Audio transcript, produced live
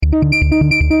This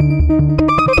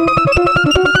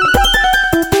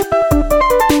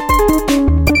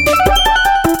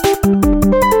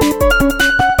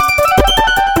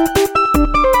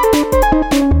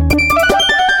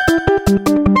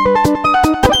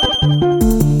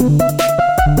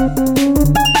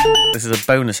is a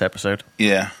bonus episode.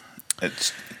 Yeah,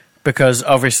 it's... Because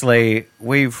obviously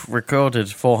we've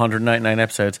recorded 499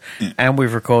 episodes, and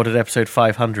we've recorded episode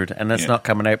 500, and that's not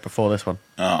coming out before this one.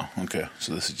 Oh, okay.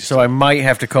 So this is just... So I might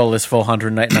have to call this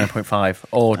 499.5,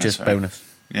 or just right. bonus.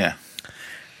 Yeah.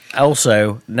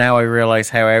 Also, now I realise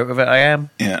how out of it I am.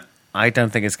 Yeah. I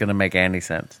don't think it's going to make any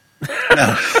sense.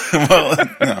 No. Well,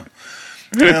 no.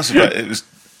 It was...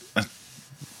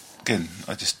 Again,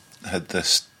 I just had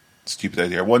this stupid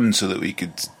idea. One, so that we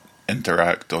could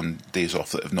interact on days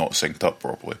off that have not synced up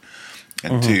properly,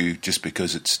 and two, just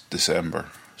because it's December,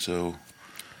 so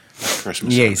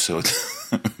Christmas episode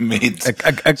made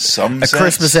some sense. A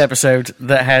Christmas episode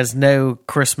that has no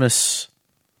Christmas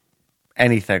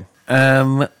anything.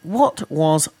 What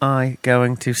was I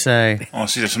going to say? Oh,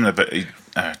 see, there's something about...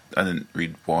 I didn't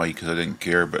read why, because I didn't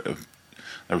care, but there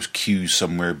was cues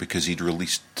somewhere because he'd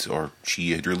released, or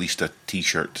she had released, a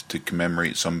T-shirt to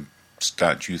commemorate some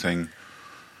statue thing.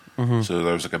 So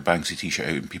there was like a Banksy T-shirt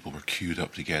out and people were queued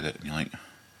up to get it, and you're like...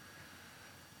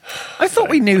 I thought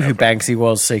we knew who Banksy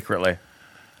was secretly.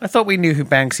 I thought we knew who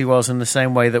Banksy was in the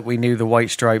same way that we knew the White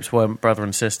Stripes weren't brother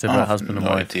and sister, but husband and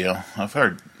wife. Idea. I've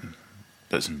heard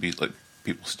bits and pieces, like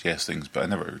people suggest things, but I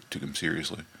never took them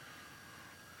seriously.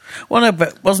 Well, no,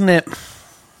 but wasn't it...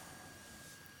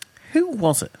 Who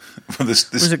was it? Well,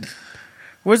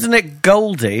 Wasn't it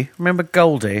Goldie? Remember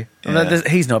Goldie? Yeah.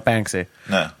 He's not Banksy.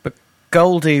 No. But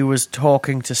Goldie was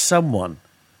talking to someone.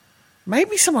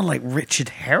 Maybe someone like Richard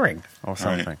Herring or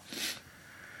something.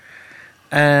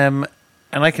 Right.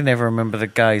 And I can never remember the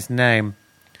guy's name.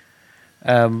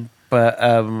 But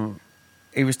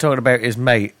he was talking about his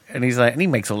mate, and he's like, and he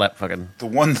makes all that fucking... The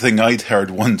one thing I'd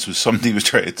heard once was somebody was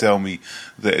trying to tell me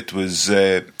that it was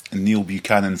Neil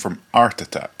Buchanan from Art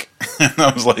Attack. And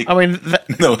I was like... I mean,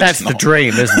 no, that's the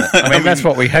dream, isn't it? I mean, that's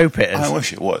what we hope it is. I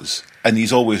wish it was. And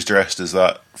he's always dressed as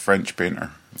that French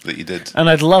painter that he did. And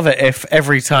I'd love it if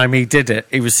every time he did it,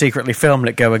 he was secretly filming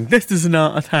it going, this is an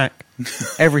art attack.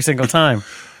 Every single time.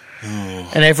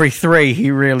 Oh. And every 3, he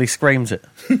really screams it.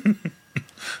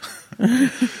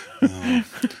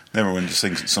 Everyone just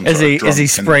thinks it's some as sort of drunk... As he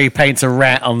spray paints a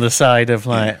rat on the side of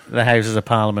like the Houses of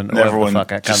Parliament. And everyone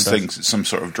just thinks it's some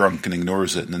sort of drunk and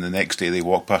ignores it, and then the next day they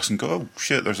walk past and go, oh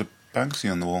shit, there's a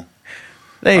Banksy on the wall.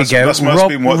 There you go. That must have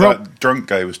been what that drunk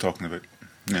guy was talking about.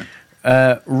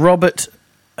 Yeah. Robert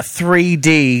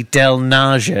 3D Del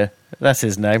Naja, that's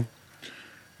his name.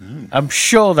 Ooh. I'm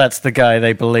sure that's the guy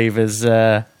they believe is...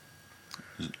 yeah,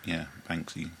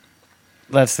 Banksy.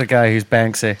 That's the guy who's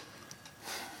Banksy.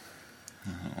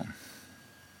 Oh.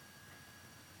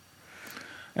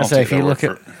 And so if you look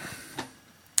at...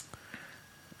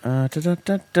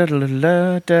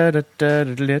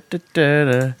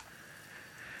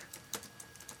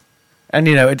 And,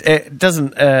 you know, it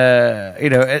doesn't, you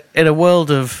know, in a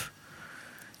world of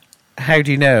how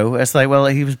do you know, it's like, well,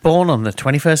 he was born on the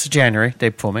 21st of January, day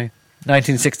before me,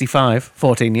 1965,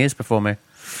 14 years before me.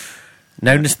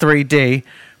 Known as 3D,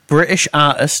 British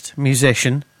artist,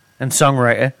 musician, and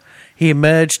songwriter, he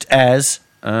emerged as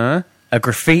a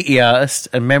graffiti artist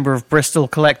and member of Bristol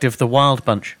collective The Wild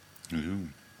Bunch. Ooh.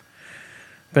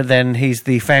 But then he's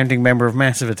the founding member of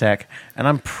Massive Attack, and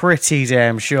I'm pretty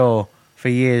damn sure for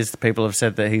years people have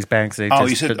said that he's Banksy. Oh,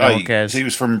 you said no one cares. He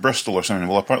was from Bristol or something.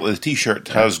 Well, apparently the T-shirt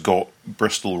has got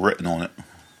Bristol written on it.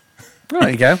 Oh, there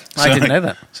you go. I didn't know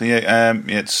that. So yeah,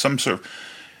 it's some sort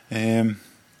of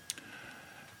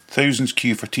thousands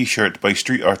queue for T-shirt by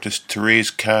street artist to raise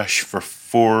cash for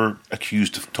 4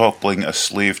 accused of toppling a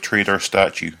slave trader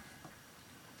statue.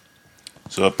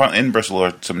 So apparently in Bristol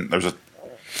there's a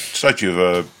statue of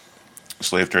a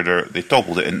slave trader. They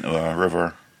toppled it into a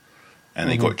river, and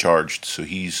they got charged. So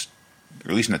he's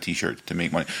releasing a T-shirt to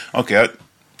make money. Okay, that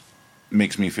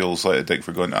makes me feel like a dick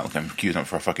for going, oh, I'm queuing up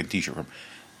for a fucking T-shirt from.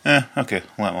 Okay,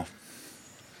 let off.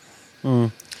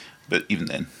 But even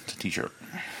then, it's a T-shirt.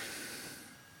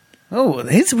 Oh,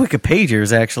 his Wikipedia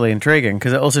is actually intriguing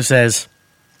because it also says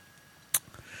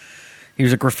he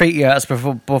was a graffiti artist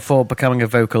before becoming a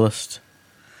vocalist.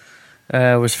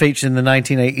 Was featured in the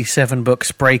 1987 book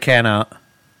Spray Can Art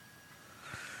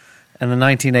and the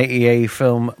 1988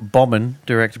 film Bombin',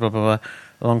 directed blah blah blah,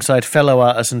 alongside fellow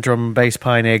artist and drum and bass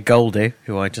pioneer Goldie,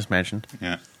 who I just mentioned.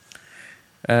 Yeah.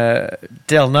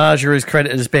 Del Naja is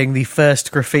credited as being the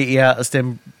first graffiti artist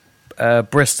in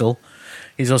Bristol.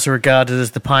 He's also regarded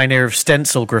as the pioneer of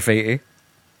stencil graffiti.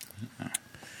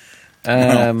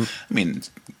 I mean, it's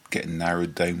getting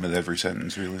narrowed down with every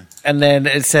sentence, really. And then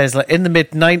it says, like, in the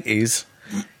mid-90s,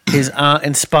 his art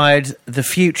inspired the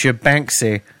future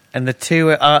Banksy, and the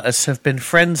two artists have been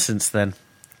friends since then.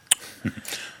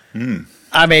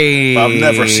 I mean... I've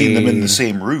never seen them in the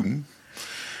same room.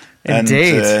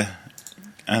 Indeed.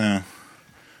 And, I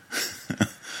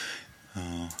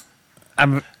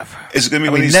know. Is it going to be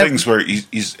one of these things where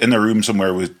he's in a room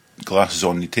somewhere with glasses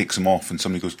on, and he takes them off, and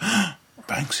somebody goes,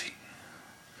 Banksy?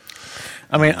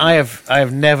 I mean, I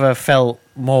have never felt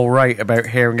more right about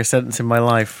hearing a sentence in my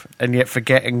life, and yet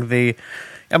forgetting the...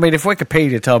 I mean, if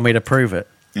Wikipedia told me to prove it,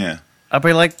 yeah, I'd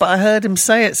be like, but I heard him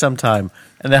say it sometime.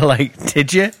 And they're like,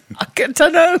 did you? I get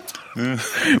to know.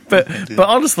 But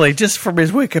honestly, just from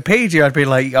his Wikipedia, I'd be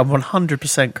like, I'm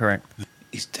 100% correct.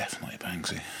 He's definitely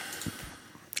Banksy.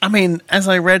 I mean, as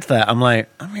I read that, I'm like,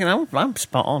 I'm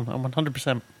spot on. I'm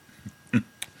 100%. And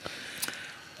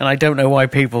I don't know why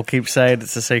people keep saying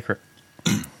it's a secret.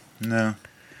 No.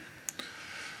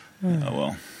 Oh,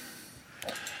 well.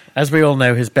 As we all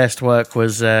know, his best work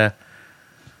was when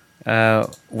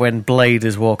Blade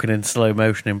is walking in slow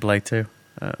motion in Blade 2.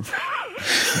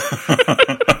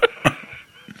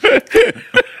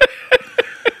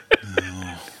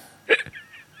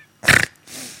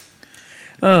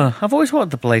 I've always wanted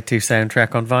the Blade 2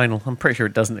 soundtrack on vinyl. I'm pretty sure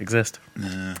it doesn't exist.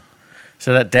 No.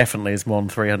 So that definitely is more than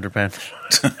 £300.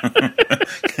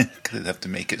 They'd have to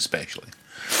make it specially.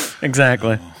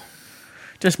 Exactly. Oh.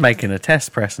 Just making a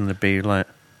test press and the be like...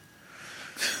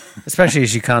 Especially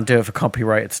as you can't do it for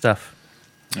copyrighted stuff.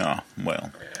 Oh,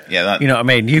 well. Yeah, that... You know what I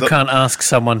mean? You can't ask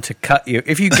someone to cut you.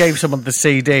 If you gave someone the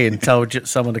CD and told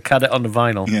someone to cut it on the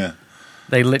vinyl, yeah,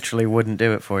 they literally wouldn't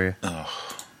do it for you. Oh.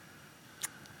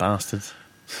 Bastards.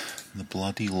 The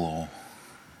bloody law.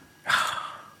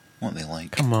 What they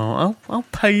like. Come on, I'll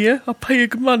pay you. I'll pay you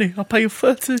good money. I'll pay you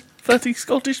 30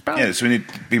 Scottish pounds. Yeah, so we need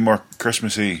to be more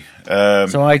Christmassy.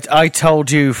 So I told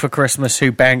you for Christmas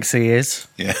who Banksy is.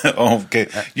 Yeah, okay.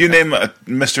 You name a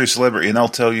mystery celebrity and I'll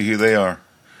tell you who they are.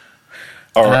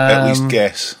 Or at least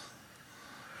guess.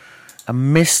 A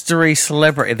mystery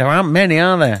celebrity. There aren't many,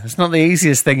 are there? It's not the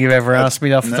easiest thing you've ever asked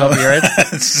me off the top of your head.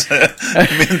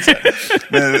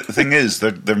 The thing is,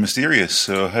 they're mysterious,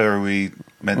 so how are we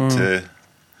meant to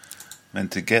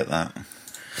get that?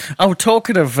 Oh,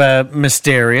 talking of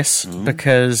mysterious,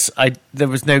 because there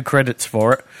was no credits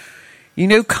for it. You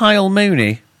know Kyle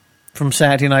Mooney from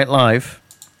Saturday Night Live?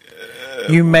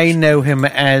 You may know him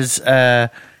as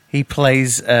he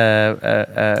plays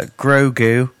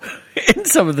Grogu in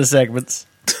some of the segments.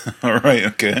 All right,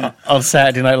 okay. On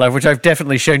Saturday Night Live, which I've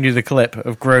definitely shown you the clip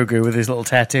of Grogu with his little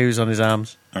tattoos on his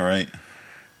arms. All right.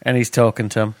 And he's talking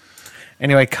to him.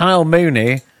 Anyway, Kyle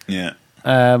Mooney... Yeah.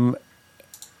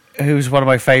 Who's one of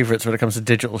my favourites when it comes to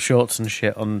digital shorts and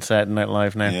shit on Saturday Night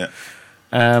Live now.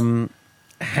 Yeah.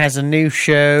 Has a new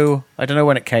show. I don't know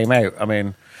when it came out. I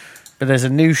mean, but there's a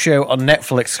new show on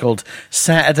Netflix called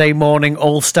Saturday Morning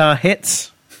All-Star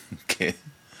Hits. Okay.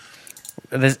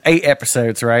 There's 8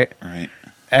 episodes, right? Right.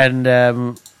 And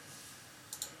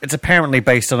it's apparently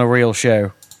based on a real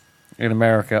show in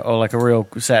America, or like a real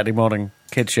Saturday morning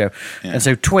kids show. Yeah. And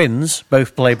so twins,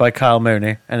 both played by Kyle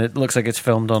Mooney, and it looks like it's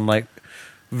filmed on like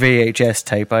VHS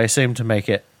tape, I assume, to make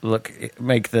the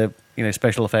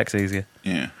special effects easier.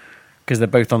 Yeah. Because they're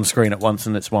both on screen at once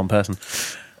and it's one person.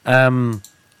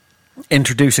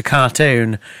 Introduce a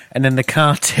cartoon, and then the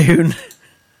cartoon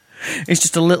is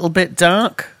just a little bit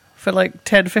dark for like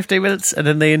 10, 15 minutes, and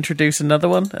then they introduce another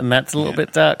one, and that's a little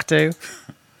bit dark too.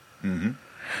 Mm-hmm.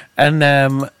 And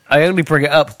I only bring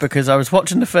it up because I was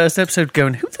watching the first episode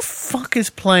going, who the fuck is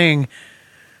playing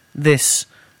this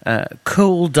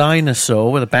cool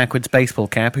dinosaur with a backwards baseball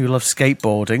cap who loves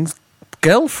skateboarding's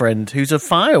girlfriend who's a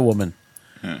firewoman?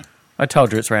 Yeah. I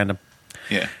told you it's random.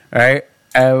 Yeah. All right.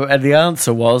 And the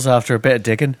answer was, after a bit of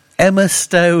digging, Emma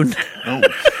Stone. Oh.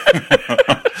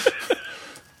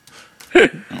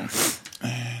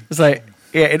 It's like,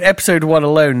 yeah, in episode 1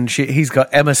 alone, he's got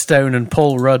Emma Stone and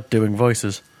Paul Rudd doing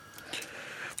voices.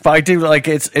 But I do like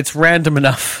it's random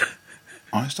enough.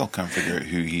 I still can't figure out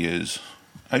who he is.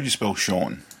 How do you spell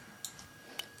Sean?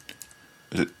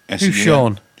 Is it S-E-A? Who's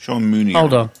Sean? Sean Mooney.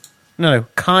 Hold on. No,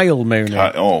 Kyle Mooney.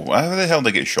 How the hell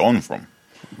did they get Sean from?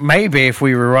 Maybe if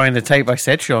we rewind the tape, I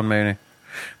said Sean Mooney.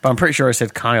 But I'm pretty sure I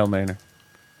said Kyle Mooney.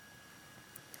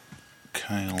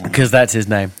 Kyle. Because that's his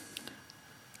name.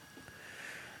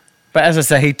 But as I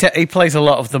say, he plays a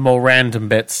lot of the more random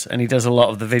bits, and he does a lot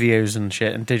of the videos and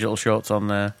shit and digital shorts on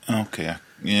there. Okay,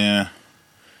 yeah.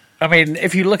 I mean,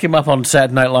 if you look him up on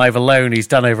Saturday Night Live alone, he's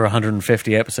done over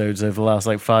 150 episodes over the last,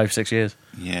 5-6 years.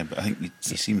 Yeah, but I think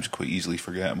he seems quite easily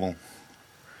forgettable.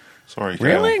 Sorry, Kyle.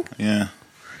 Really? Yeah.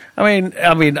 I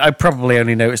mean, I probably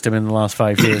only noticed him in the last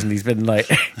 5 years, and he's been like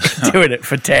doing it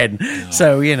for 10.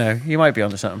 So you might be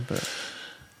onto something. But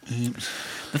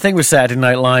the thing with Saturday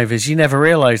Night Live is you never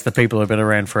realise the people have been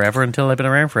around forever until they've been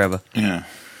around forever. Yeah.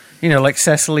 Like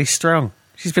Cecily Strong.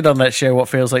 She's been on that show what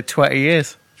feels like 20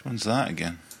 years. Which one's that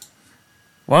again?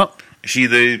 What? Is she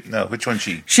which one's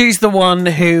she? She's the one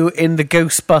who, in the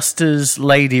Ghostbusters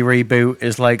Lady reboot,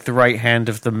 is like the right hand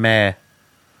of the mayor.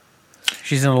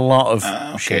 She's in a lot of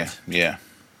okay. shit. Yeah.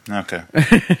 Okay.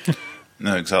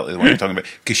 No, exactly the one you're talking about.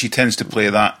 Because she tends to play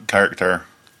that character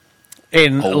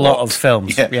in a lot of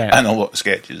films. Yeah. And a lot of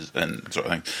sketches and sort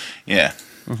of thing. Yeah.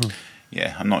 Mm-hmm.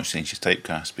 Yeah, I'm not saying she's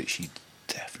typecast, but she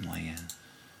definitely is.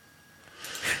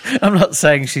 I'm not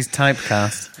saying she's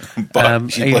typecast,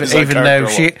 but she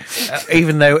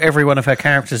even though every one of her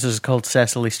characters is called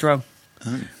Cecily Strong.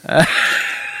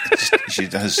 She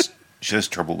has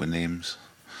trouble with names.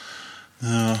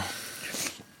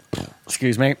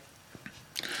 Excuse me.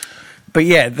 But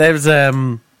yeah, there's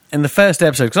in the first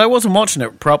episode, because I wasn't watching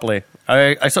it properly.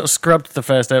 I sort of scrubbed the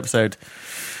first episode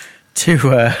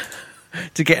to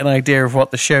get an idea of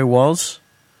what the show was.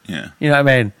 Yeah, you know what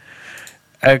I mean.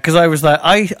 Because I was like,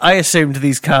 I assumed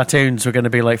these cartoons were going to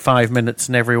be like 5 minutes,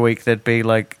 and every week there'd be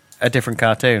like a different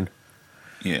cartoon.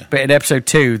 Yeah. But in episode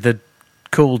 2, the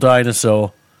cool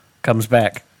dinosaur comes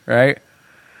back, right?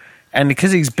 And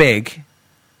because he's big,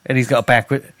 and he's got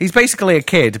he's basically a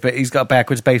kid, but he's got a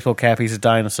backwards baseball cap. He's a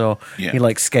dinosaur. Yeah. He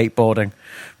likes skateboarding,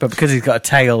 but because he's got a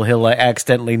tail, he'll like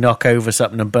accidentally knock over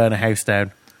something and burn a house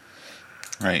down.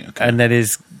 Right. Okay. And then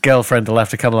his girlfriend will have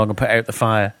to come along and put out the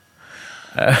fire.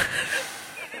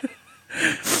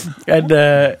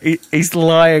 And he's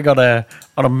lying on a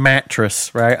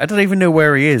mattress, right? I don't even know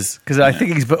where he is, because I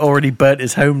think he's already burnt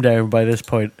his home down by this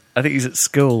point. I think he's at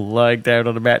school, lying down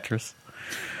on a mattress.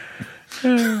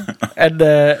 And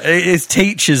his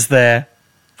teacher's there,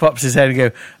 pops his head and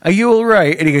go, "Are you all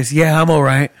right?" And he goes, "Yeah, I'm all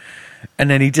right." And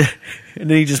then he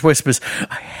just whispers,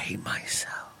 "I hate myself."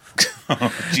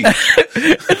 Oh,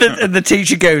 and the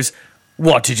teacher goes,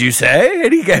 "What did you say?"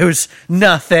 And he goes,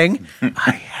 "Nothing.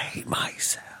 I hate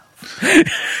myself."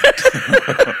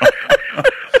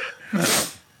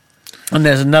 And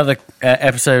there's another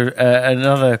episode,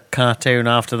 another cartoon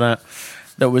after that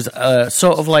was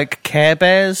sort of like Care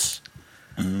Bears,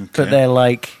 but they're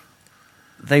like,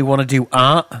 they want to do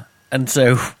art. And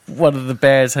so one of the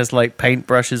bears has like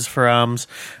paintbrushes for arms,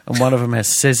 and one of them has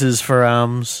scissors for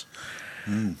arms.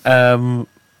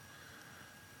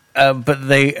 But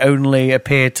they only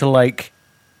appear to like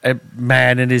a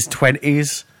man in his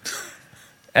 20s,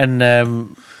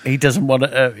 and he doesn't want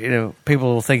to.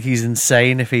 People will think he's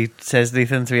insane if he says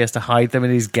anything, so he has to hide them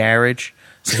in his garage.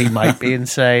 So he might be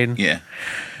insane. Yeah.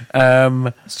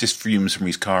 It's just fumes from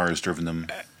his car has driven them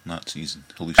nuts. He's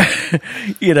hallucinating.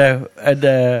 And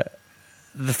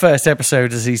the first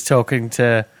episode is he's talking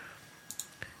to.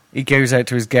 He goes out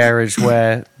to his garage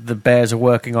where the bears are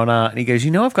working on art, and he goes,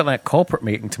 "I've got that corporate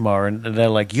meeting tomorrow." And they're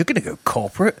like, "You're going to go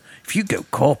corporate? If you go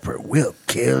corporate, we'll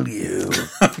kill you."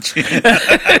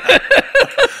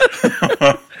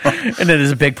 And then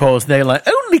there's a big pause, and they're like,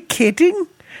 "Only kidding."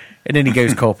 And then he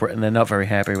goes corporate, and they're not very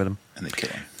happy with him. And they kill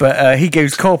him. But he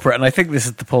goes corporate, and I think this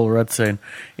is the Paul Rudd scene.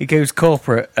 He goes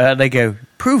corporate, and they go,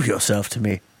 "Prove yourself to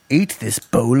me. Eat this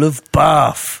bowl of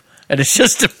barf." And it's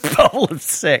just a bowl of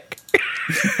sick.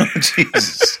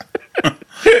 Jesus.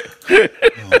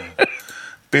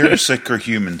 Bear sick or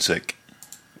human sick?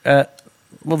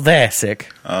 Well, they're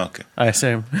sick. Oh, okay. I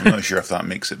assume. I'm not sure if that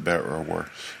makes it better or worse.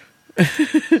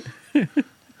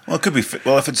 Well, it could be.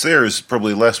 Well, if it's there, it's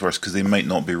probably less worse because they might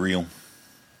not be real.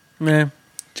 Yeah.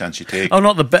 Chance you take. Oh,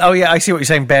 not the. Oh, yeah. I see what you're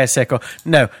saying. Bear sick. Or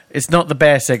no, it's not the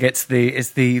bear sick. It's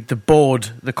the board.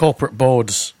 The corporate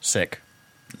board's sick.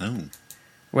 Oh.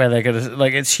 Where they're gonna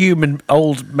it's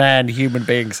old man human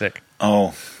being sick.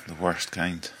 Oh, the worst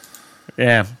kind.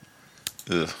 Yeah.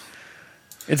 Ugh.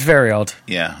 It's very odd.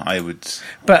 Yeah, I would.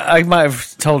 But I might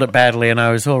have told it badly, and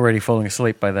I was already falling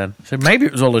asleep by then. So maybe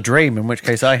it was all a dream, in which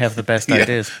case I have the best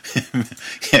ideas.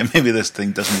 Yeah, maybe this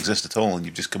thing doesn't exist at all, and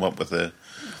you've just come up with a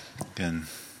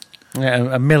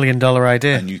 $1 million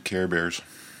idea. A new Care Bears.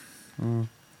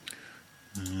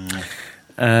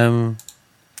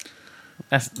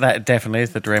 That definitely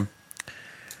is the dream.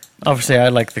 Obviously, I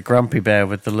like the grumpy bear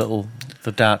with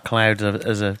the dark clouds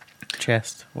as a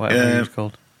chest, whatever it's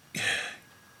called.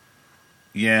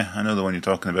 Yeah, I know the one you're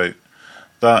talking about.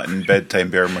 That and Bedtime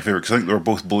Bear are my favourite, because I think they were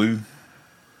both blue.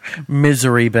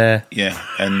 Misery Bear. Yeah,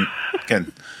 and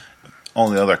again, all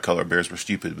the other colour bears were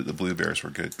stupid, but the blue bears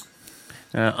were good.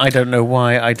 I don't know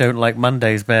why I don't like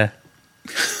Monday's Bear.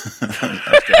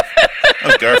 That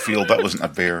was Garfield. That wasn't a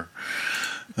bear.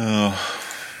 The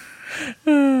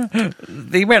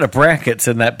amount of brackets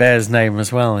in that bear's name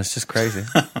as well is just crazy.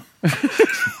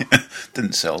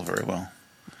 Didn't sell very well.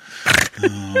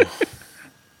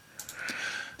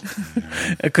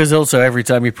 Because also every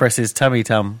time he presses tummy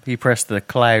tum, he press the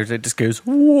cloud, it just goes,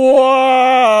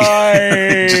 why?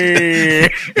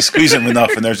 You squeeze him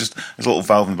enough, and there's a little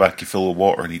valve in the back you fill with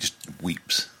water, and he just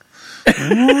weeps. Tell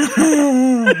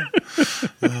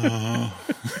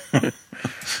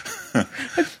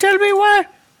me why.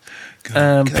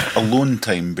 Alone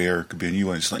time bear could be a new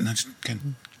one. It's like, no, just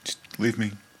leave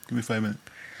me. Give me 5 minutes.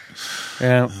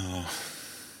 Yeah.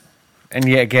 And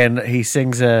yet again, he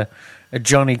sings a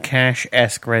Johnny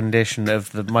Cash-esque rendition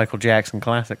of the Michael Jackson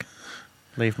classic,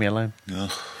 Leave Me Alone.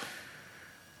 Ugh.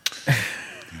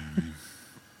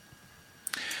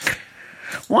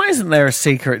 Why isn't there a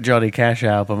secret Johnny Cash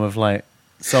album of, like,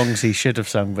 songs he should have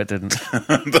sung but didn't?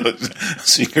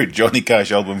 Secret Johnny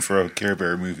Cash album for a Care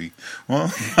Bear movie.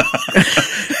 What?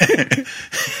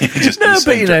 No,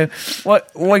 but you know,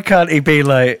 why can't he be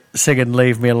like singing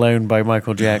 "Leave Me Alone" by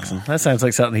Michael Jackson? That sounds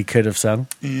like something he could have sung.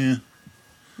 Yeah.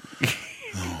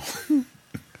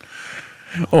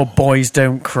 Or "Boys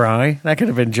Don't Cry." That could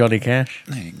have been Johnny Cash.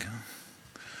 There you go.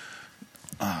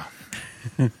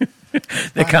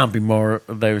 There can't be more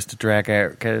of those to drag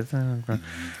out.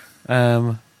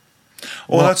 Well,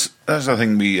 that's the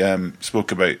thing we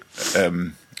spoke about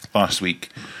last week,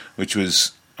 which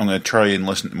was I'm going to try and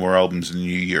listen to more albums in the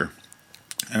new year.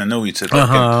 And I know you said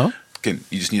you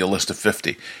just need a list of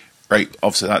 50. Right,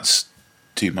 obviously that's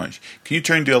too much. Can you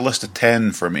try and do a list of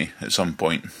 10 for me at some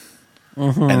point?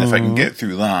 Mm-hmm. And if I can get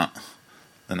through that,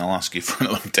 then I'll ask you for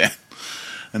another 10.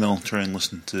 And I'll try and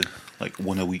listen to like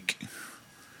one a week.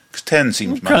 Because 10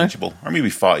 seems manageable. Or maybe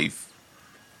 5.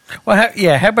 Well,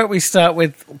 how about we start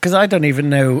with... Because I don't even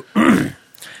know...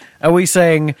 Are we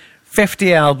saying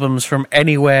 50 albums from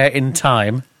anywhere in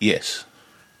time? Yes.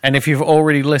 And if you've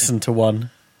already listened to one,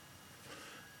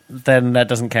 then that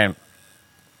doesn't count.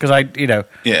 Because I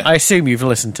assume you've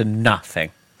listened to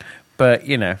nothing. But,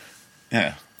 you know.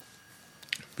 Yeah.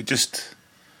 But just...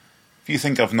 If you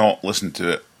think I've not listened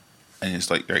to it, and it's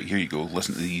like, right, here you go,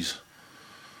 listen to these...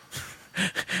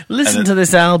 Listen to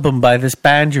this album by this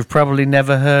band you've probably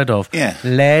never heard of. Yeah.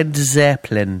 Led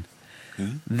Zeppelin.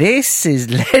 Who? This is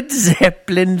Led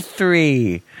Zeppelin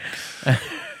 3.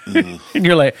 And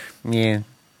you're like, yeah.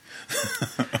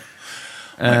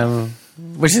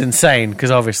 Which is insane, because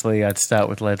obviously I'd start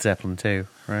with Led Zeppelin 2,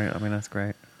 right? I mean, that's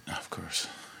great. Of course,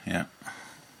 yeah.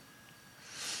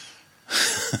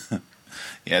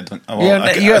 Yeah,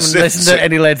 you haven't listened to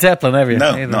any Led Zeppelin, have you? No,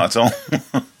 either? not at all.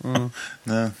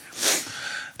 No.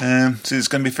 So it's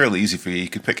going to be fairly easy for you. You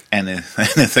could pick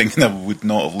anything, and I would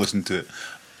not have listened to it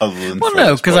other than. Well,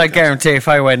 no, because I guarantee if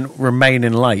I went Remain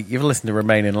in Light, you've listened to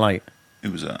Remain in Light.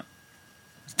 Who was that?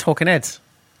 It's Talking Heads.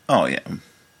 Oh yeah,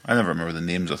 I never remember the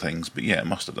names of things, but yeah, it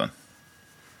must have done.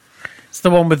 It's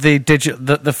the one with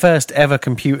the first ever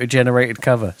computer generated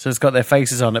cover. So it's got their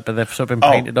faces on it, but they've sort of been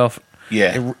painted off.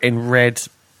 Yeah, in red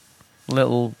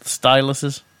little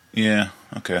styluses. Yeah.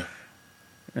 Okay.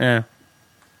 Yeah.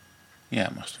 Yeah,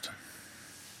 it must have done.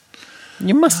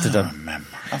 You must have done. I remember.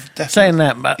 Saying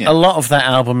that, a lot of that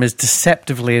album is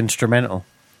deceptively instrumental.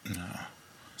 No.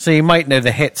 So you might know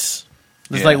the hits.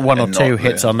 There's like one or two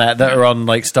hits on that are on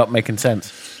like Stop Making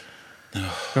Sense.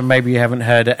 But maybe you haven't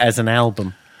heard it as an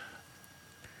album.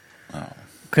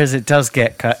 Because it does go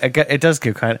kind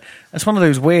of... It's one of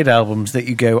those weird albums that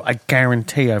you go, I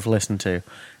guarantee I've listened to.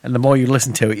 And the more you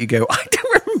listen to it, you go, I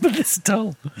don't remember this at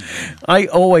all. I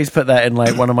always put that in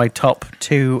like one of my top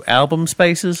 2 album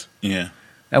spaces. Yeah.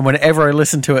 And whenever I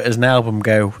listen to it as an album,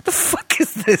 go, what the fuck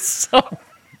is this song?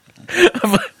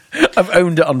 I've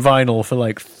owned it on vinyl for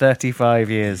like 35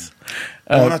 years.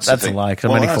 That's a lie, because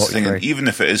I'm only 43. Even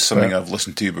if it is something I've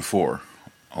listened to before,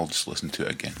 I'll just listen to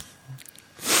it again.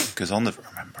 Because I'll never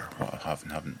remember what I have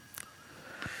and haven't.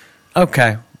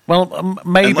 Okay. Well,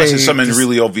 maybe... Unless it's something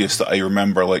really obvious that I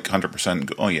remember, like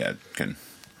 100%, oh yeah,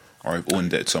 or I've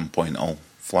owned it at some point, I'll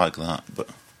flag that. But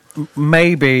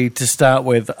maybe, to start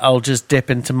with, I'll just dip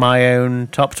into my own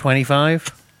top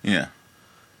 25. Yeah.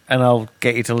 And I'll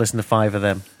get you to listen to 5 of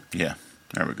them. Yeah,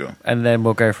 there we go. And then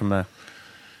we'll go from there.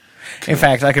 Cool. In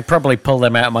fact, I could probably pull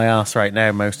them out of my arse right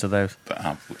now, most of those.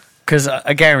 Because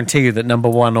I guarantee you that number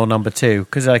 1 or number 2,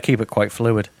 because I keep it quite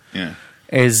fluid,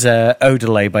 is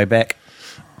Odelay by Beck.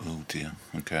 Oh dear,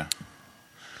 okay.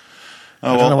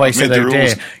 I don't know why you said oh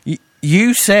dear.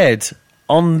 You said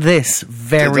on this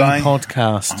very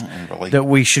podcast that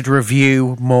we should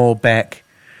review more Beck.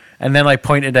 And then I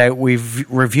pointed out we've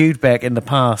reviewed Beck in the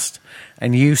past,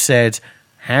 and you said,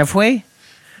 have we?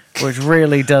 which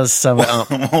really does sum it up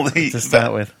Well, to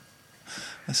start with.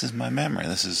 This is my memory.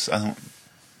 I don't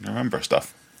remember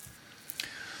stuff.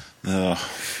 Ugh.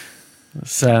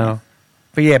 So,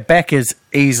 but yeah, Beck is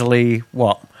easily,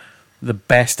 the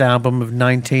best album of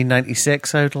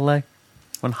 1996, Odelay?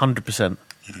 100%.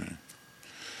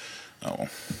 Oh,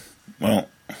 well,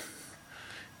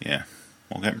 yeah.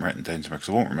 We'll get them written down somewhere because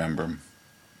I won't remember them.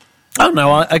 Oh,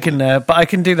 no, I can, but I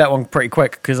can do that one pretty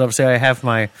quick because obviously I have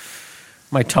my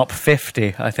top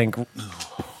 50, I think,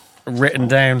 written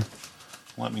down.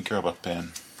 Let me grab a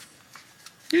pen.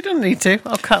 You don't need to.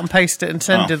 I'll cut and paste it and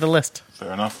send you the list.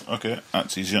 Fair enough. Okay,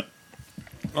 that's easier.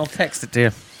 I'll text it to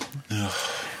you.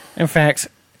 In fact,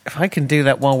 if I can do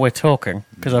that while we're talking,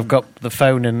 because I've got the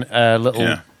phone in a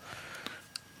little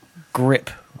grip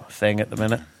thing at the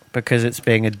minute, because it's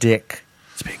being a dick.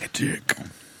 It's being a dick.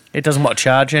 It doesn't want to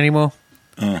charge anymore.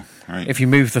 Oh, right. If you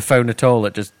move the phone at all,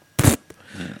 it just...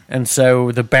 And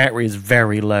so the battery is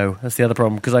very low. That's the other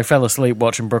problem, because I fell asleep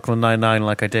watching Brooklyn Nine-Nine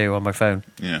like I do on my phone.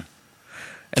 Yeah.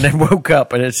 And then woke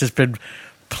up and it's just been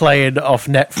playing off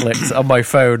Netflix on my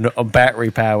phone on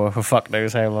battery power for fuck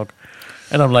knows how long.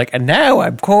 And I'm like, and now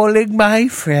I'm calling my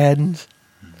friends.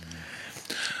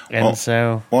 And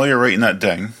so... While you're writing that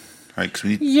down, right,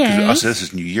 because Yes. this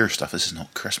is New Year stuff, this is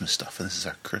not Christmas stuff, this is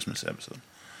our Christmas episode.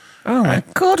 Oh my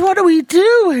God, what are we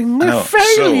doing? We're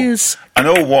failures. So, I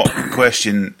know what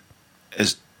question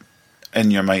is in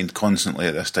your mind constantly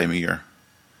at this time of year.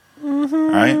 Mm-hmm.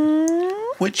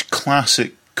 Right? Which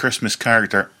classic Christmas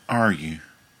character are you?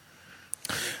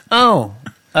 Oh,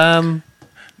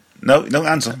 No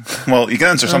answer. Well, you can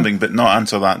answer something, but not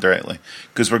answer that directly,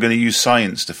 because we're going to use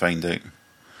science to find out.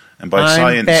 And by I'm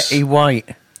science, Betty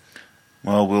White.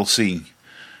 well, we'll see.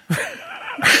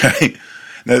 Right.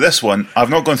 Now, this one, I've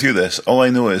not gone through this. All I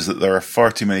know is that there are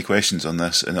far too many questions on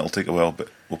this, and it'll take a while, but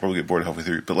we'll probably get bored halfway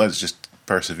through. But let's just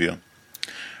persevere.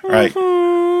 Right.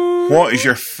 What is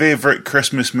your favourite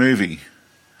Christmas movie?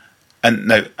 And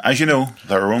now, as you know,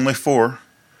 there are only 4.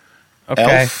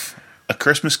 Okay. Elf, A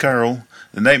Christmas Carol,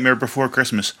 The Nightmare Before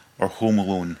Christmas, or Home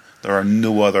Alone. There are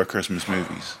no other Christmas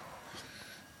movies.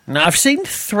 Now, I've seen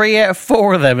 3 out of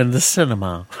 4 of them in the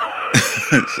cinema.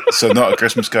 So not A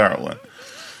Christmas Carol, then.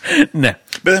 No.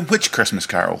 But then which Christmas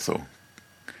Carol, though?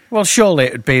 Well, surely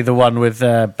it would be the one with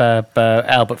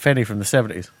Albert Finney from the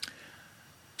 70s.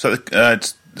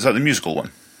 Is that the musical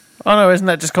one? Oh, no, isn't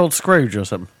that just called Scrooge or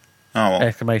something? Oh, well.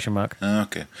 Exclamation mark.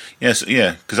 Okay. Yes,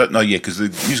 yeah, because the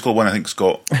musical one I think's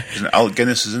got isn't it Alec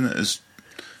Guinness is in it as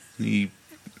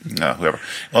whoever.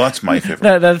 Well, that's my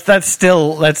favourite. No, that's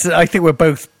still. I think we're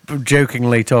both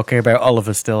jokingly talking about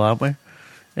Oliver still, aren't we?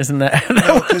 Isn't that?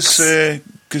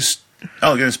 Because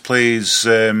Alec Guinness plays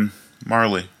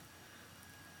Marley.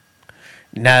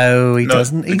 No, he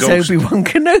doesn't. He's Obi-Wan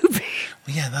Kenobi.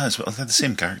 Well, yeah, they're the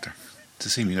same character. It's the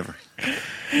same universe.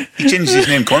 He changes his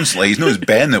name constantly. He's known as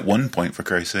Ben at one point, for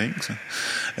Christ's sake. So.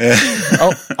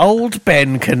 Old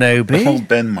Ben Kenobi. Old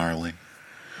Ben Marley.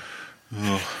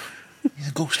 Oh. He's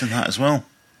a ghost in that as well.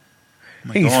 Oh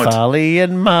my He's God. Farley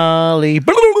and Marley.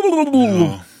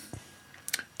 Oh.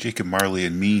 Jacob Marley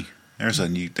and Me. There's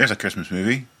a Christmas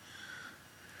movie.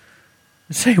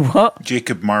 Say what?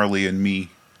 Jacob Marley and Me.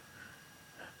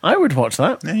 I would watch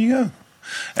that. There you go.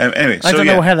 Anyway, I don't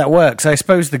know how that works. I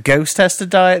suppose the ghost has to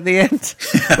die at the end,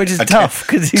 which is tough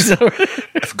because he's already...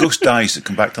 If a ghost dies, it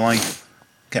come back to life.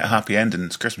 Get a happy ending.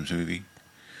 It's a Christmas movie.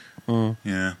 Mm.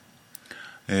 Yeah.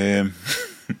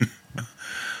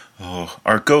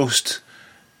 Our ghost.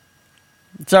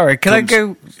 Sorry, can I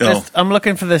go? I'm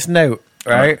looking for this note,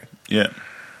 right? Yeah.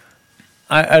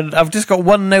 I've just got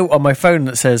one note on my phone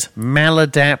that says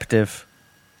maladaptive.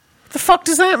 What the fuck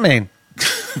does that mean?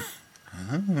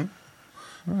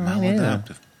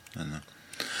 Maladaptive. I don't know.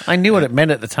 I knew what it meant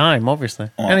at the time,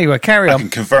 obviously. Anyway, carry on. I can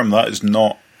confirm that is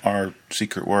not our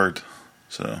secret word.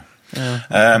 So,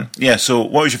 so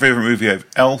what was your favourite movie? I have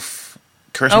Elf,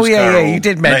 Christmas Carol, you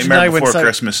did mention Nightmare Before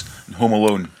Christmas, and Home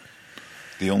Alone.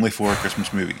 The only 4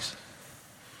 Christmas movies.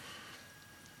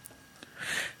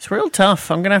 It's real tough.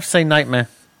 I'm going to have to say Nightmare.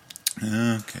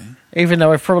 Okay. Even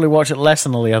though I've probably watched it less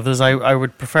than all the others, I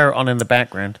would prefer it on in the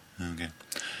background. Okay.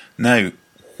 Now,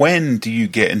 when do you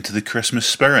get into the Christmas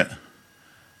spirit?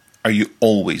 Are you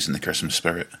always in the Christmas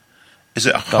spirit? Is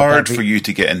it hard for you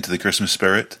to get into the Christmas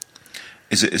spirit?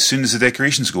 Is it as soon as the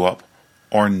decorations go up,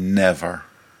 or never?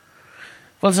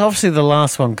 Well, it's obviously the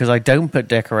last one because I don't put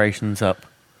decorations up.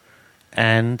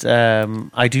 And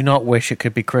I do not wish it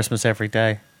could be Christmas every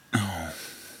day. Oh,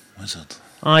 wizard.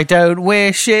 I don't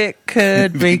wish it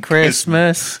could be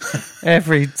Christmas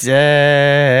every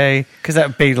day. Because that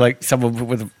would be like someone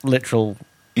with literal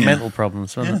mental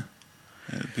problems, wouldn't it?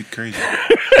 It'd be crazy.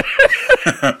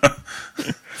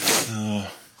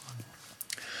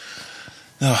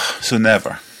 So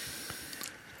never.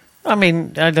 I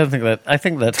mean, I don't think that. I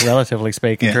think that's relatively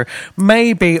speaking Yeah. true.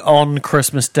 Maybe on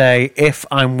Christmas Day, if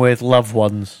I'm with loved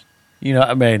ones, you know what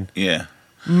I mean. Yeah.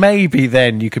 Maybe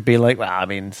then you could be like, well, I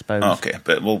mean, suppose. Okay,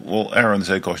 but we'll err on the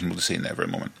side of caution. We'll just say never at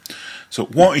the moment. So,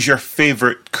 what is your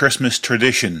favourite Christmas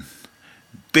tradition?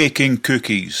 Baking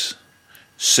cookies,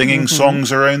 singing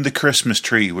songs around the Christmas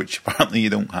tree, which apparently you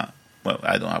don't have. Well,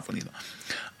 I don't have one either.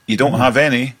 You don't have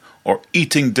any, or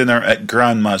eating dinner at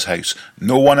Grandma's house.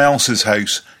 No one else's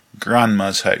house.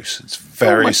 Grandma's house. It's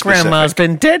very my specific. grandma's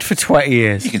been dead for 20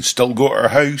 years. You can still go to her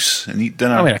house and eat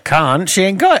dinner. I mean, I can't. She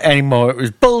ain't got it anymore. It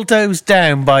was bulldozed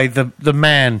down by the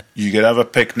man. You could have a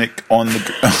picnic on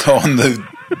the on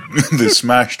the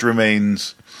smashed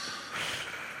remains.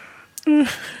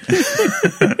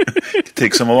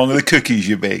 Take some along with the cookies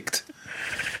you baked.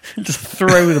 Just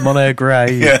throw them on her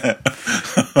grave. Yeah.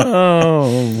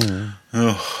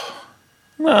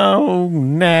 Oh,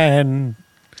 Nan.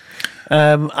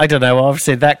 I don't know.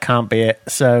 Obviously, that can't be it.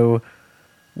 So,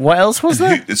 what else was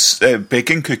there? It's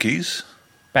baking cookies,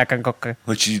 Back on cookie.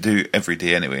 which you do every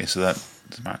day anyway, so that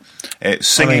doesn't matter.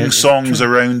 Singing songs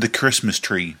around the Christmas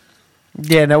tree.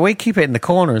 Yeah, no, we keep it in the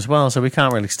corner as well, so we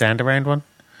can't really stand around one.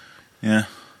 Yeah.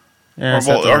 Yeah,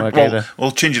 so that doesn't work either.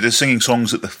 We'll change it to singing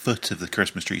songs at the foot of the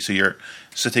Christmas tree, so you're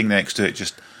sitting next to it,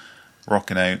 just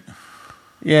rocking out.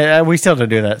 Yeah, we still don't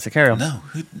do that, so carry on. No,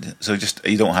 so just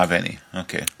you don't have any.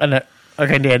 Okay.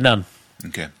 Okay, yeah, none.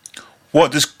 Okay.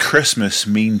 What does Christmas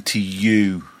mean to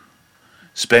you?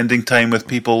 Spending time with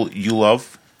people you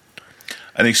love?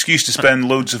 An excuse to spend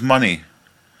loads of money?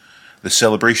 The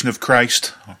celebration of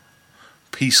Christ?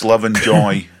 Peace, love, and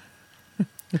joy?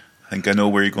 I think I know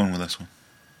where you're going with this one.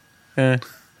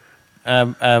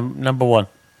 Number one.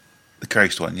 The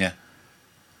Christ one, yeah.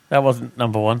 That wasn't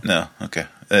number one. No, okay.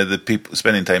 The people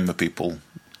spending time with people,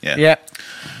 yeah. Yeah.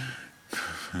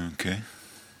 Okay.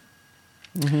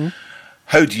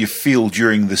 How do you feel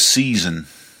during the season?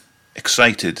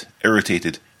 Excited,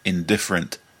 irritated,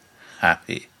 indifferent,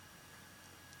 happy?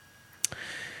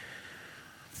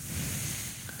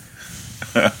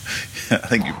 I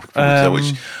think you proposed that,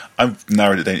 which I've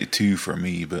narrowed it down to 2 for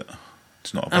me, but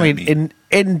it's not about me.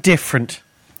 Indifferent.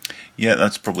 Yeah,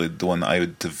 that's probably the one that I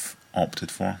would have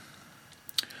opted for.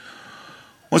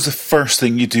 What's the first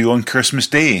thing you do on Christmas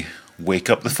Day? Wake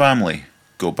up the family,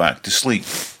 go back to sleep,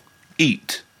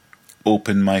 eat,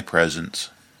 open my presents.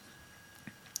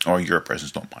 Or your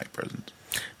presents, not my presents.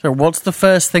 So what's the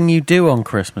first thing you do on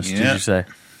Christmas, did Yeah. you say?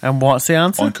 And what's the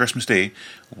answer? On Christmas Day,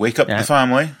 wake up the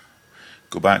family,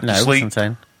 go back to No, sleep, that's what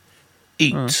I'm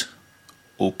saying. eat,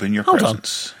 open your Hold on.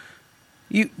 presents.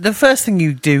 The first thing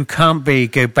you do can't be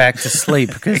go back to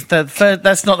sleep, because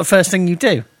that's not the first thing you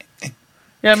do.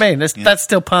 You know what I mean? That's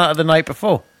still part of the night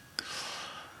before.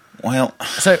 Well,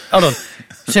 So, hold on.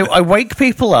 So I wake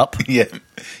people up. yeah.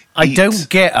 I Eat don't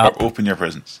get up. Or open your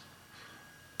presents.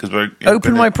 Because we're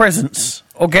Open my presents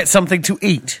or get something to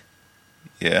eat,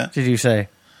 Yeah. did you say?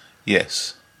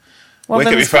 Yes. Well, Wake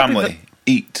then up your it's probably family,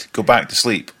 eat, go back to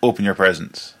sleep, open your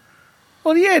presents.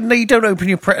 Well, yeah, no, you don't open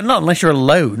your presents, not unless you're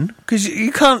alone, because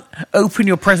you can't open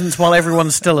your presents while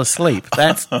everyone's still asleep.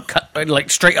 That's like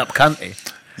straight up cunty.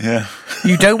 Yeah.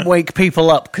 You don't wake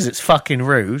people up because it's fucking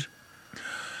rude.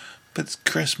 But it's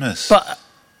Christmas. But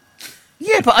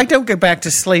I don't go back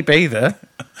to sleep either.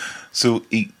 So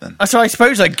eat then. So I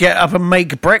suppose I get up and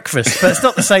make breakfast, but it's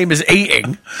not the same as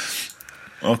eating.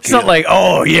 Okay. It's not like,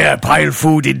 oh yeah, pile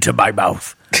food into my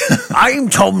mouth. I'm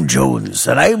Tom Jones,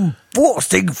 and I'm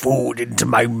forcing food into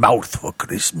my mouth for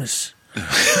Christmas.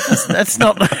 That's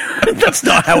not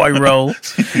how I roll.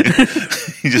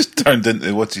 He just turned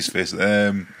into what's his face?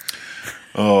 Who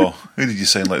did you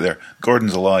sound like there?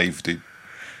 Gordon's alive, dude.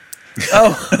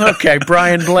 Oh, okay,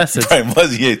 Brian Blessed. Brian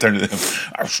was, yeah, he turned into him.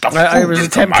 I was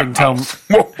attempting Tom.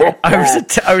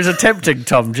 I was attempting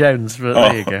Tom Jones, but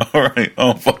there you go. All right.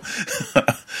 Oh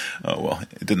well,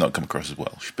 it did not come across as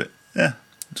Welsh, but yeah,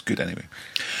 it's good anyway.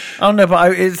 Oh no,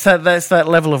 but that's that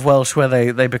level of Welsh where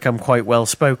they become quite well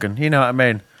spoken. You know what I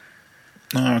mean?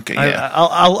 Oh, okay, yeah.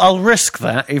 I'll risk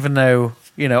that, even though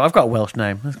I've got a Welsh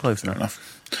name. That's close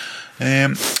enough.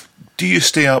 Do you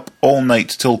stay up all night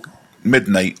till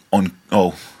midnight on?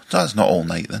 Oh, that's not all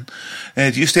night then.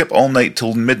 Do you stay up all night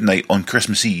till midnight on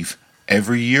Christmas Eve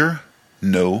every year?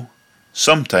 No.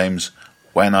 Sometimes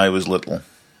when I was little.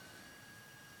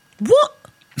 What?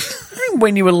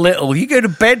 When you were little, you go to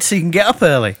bed so you can get up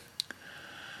early.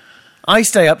 I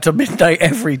stay up till midnight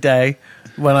every day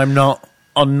when I'm not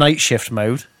on night shift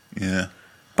mode. Yeah.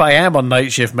 but I am on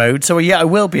night shift mode, so yeah, I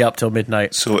will be up till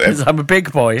midnight. So 'cause I'm a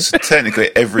big boy. So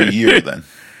technically every year then.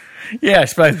 Yeah, I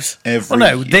suppose. Every well,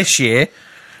 no, year. this year,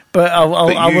 but I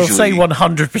will say usually-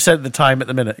 100% of the time at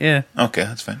the minute. Yeah. Okay,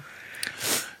 that's fine.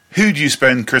 Who do you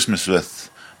spend Christmas with?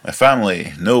 My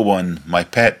family, no one, my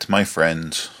pet, my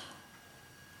friends.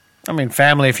 I mean,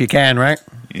 family if you can, right?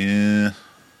 Yeah.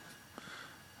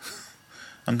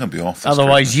 I'm going to be off this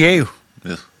Otherwise, you.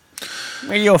 Christmas.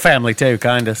 Well, your family too,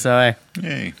 kind of. So,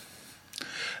 Yay.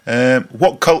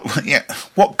 What color? Yeah.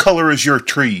 What color is your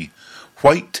tree?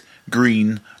 White,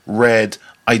 green, red.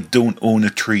 I don't own a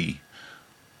tree.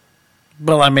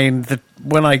 well, I mean,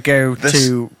 when I go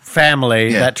to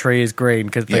family, Yeah. that tree is green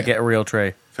because they Yeah. get a real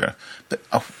tree. Fair. But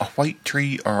a white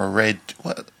tree or a red?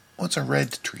 What's a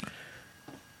red tree?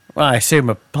 Well, I assume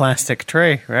a plastic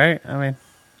tree, right? I mean,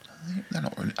 They're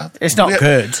not really, it's not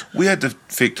good. We had the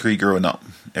fake tree growing up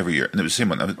every year, and it was the same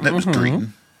one. And it was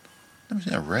green. There was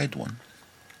a red one.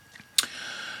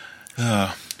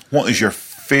 What is your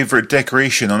favourite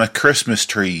decoration on a Christmas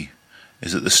tree?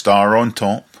 Is it the star on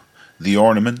top, the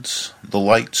ornaments, the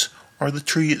lights, or the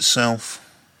tree itself?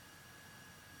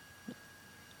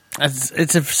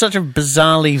 It's such a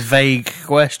bizarrely vague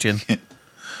question.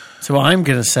 So I'm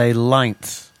going to say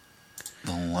lights.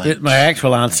 The lights. My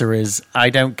actual answer is I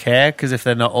don't care because if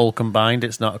they're not all combined,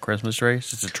 it's not a Christmas tree.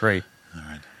 It's just a tree. All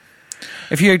right.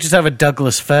 If you just have a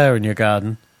Douglas fir in your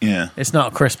garden, Yeah. it's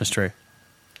not a Christmas tree.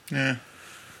 Yeah.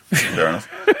 Fair enough.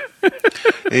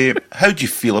 How do you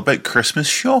feel about Christmas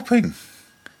shopping?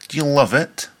 Do you love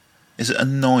it? Is it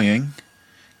annoying?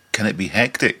 Can it be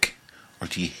hectic? Or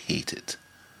do you hate it?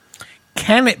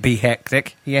 Can it be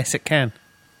hectic? Yes, it can.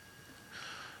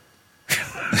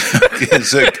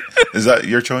 is that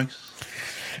your choice?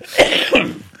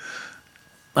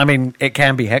 I mean, it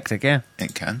can be hectic, yeah.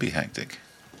 It can be hectic.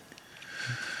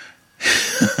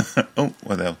 Oh,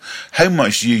 what else? How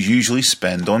much do you usually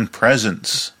spend on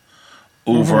presents?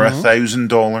 Over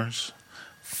 $1,000?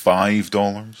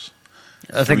 $5?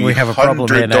 I think we have a problem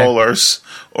here now. $300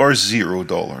 or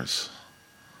 $0?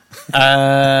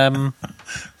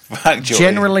 Factually.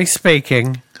 Generally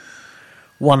speaking,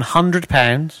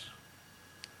 £100,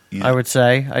 Yeah. I would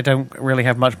say. I don't really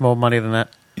have much more money than that.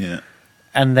 Yeah.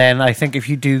 And then I think if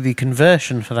you do the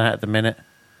conversion for that at the minute,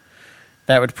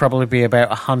 that would probably be about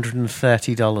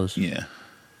 $130. Yeah.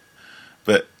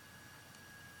 But,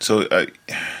 so, you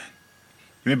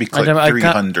maybe click I can't-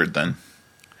 300 then.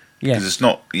 Yeah. Because it's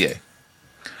not, yeah.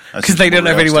 Because they don't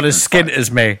have anyone as skint skint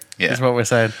as me, Yeah. is what we're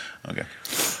saying. Okay.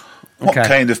 What Okay.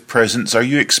 kind of presents are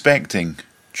you expecting?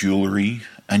 Jewellery,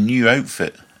 a new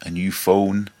outfit, a new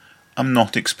phone? I'm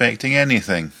not expecting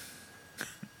anything.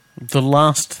 The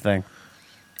last thing.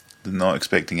 They're not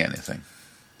expecting anything.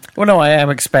 Well, no, I am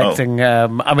expecting.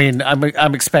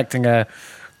 I'm expecting a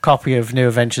copy of New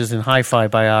Adventures in Hi-Fi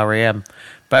by REM,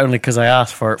 but only because I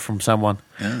asked for it from someone,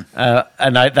 Yeah.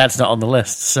 and that's not on the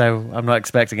list, so I'm not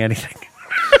expecting anything.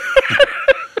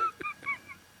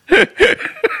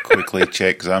 Quickly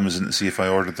check Amazon to see if I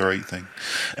ordered the right thing.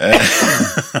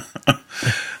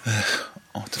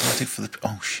 Automatic for the...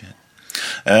 Oh, shit.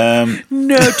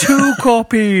 No, 2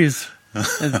 copies.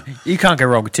 You can't go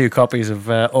wrong with 2 copies of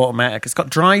Automatic. It's got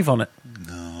Drive on it.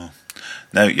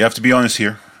 Now, you have to be honest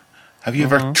here. Have you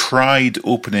ever tried to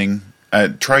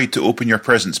open your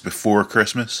presents before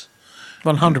Christmas?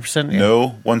 100%. Yeah.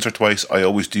 No. Once or twice. I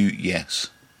always do yes.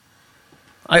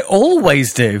 I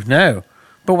always do. No,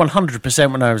 but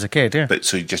 100% when I was a kid. Yeah. But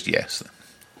so just yes then.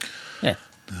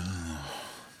 Yeah.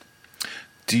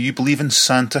 Do you believe in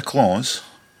Santa Claus?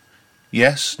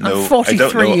 Yes? No? I'm 43 I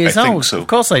don't know. years I think old. so. Of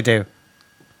course I do.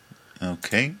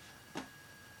 Okay.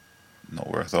 Not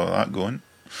where I thought of that going.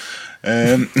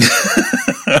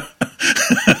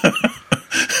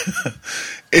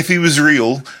 If he was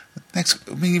real,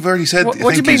 you've already said. What do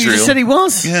you mean? he's You real. just said he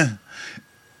was. Yeah.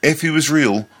 If he was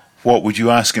real, what would you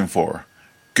ask him for?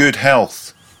 Good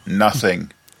health,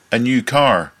 nothing. A new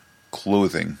car,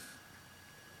 clothing.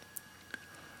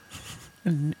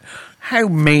 How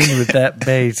mean would that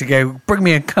be to go, bring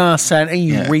me a car, Santa,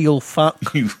 you Yeah. real fuck?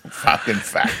 You fucking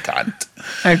fat cunt.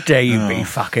 How dare you be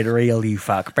fucking real, you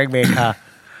fuck? Bring me a car.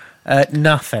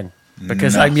 Nothing.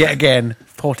 Because I'm yet again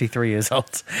 43 years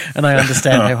old and I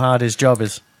understand how hard his job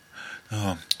is.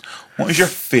 What is your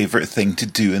favourite thing to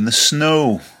do in the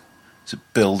snow? Is it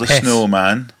build a Piss.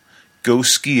 snowman, go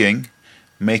skiing,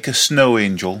 make a snow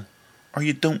angel, or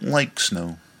you don't like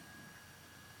snow?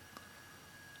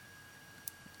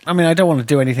 I mean, I don't want to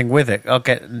do anything with it. I'll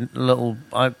get because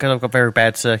I've got very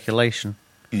bad circulation.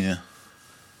 Yeah.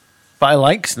 But I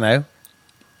like snow.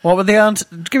 What were the answers?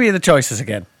 Give me the choices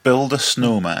again. Build a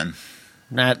snowman,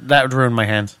 Nah, that would ruin my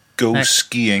hands. Go Next.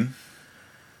 skiing.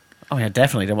 Oh, yeah,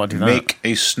 definitely don't want to do that. Make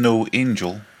a snow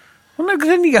angel. Well, no, because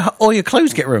then all your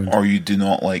clothes get ruined. Or you do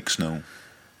not like snow.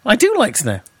 I do like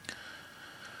snow.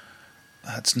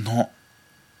 That's not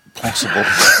possible.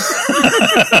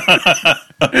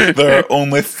 There are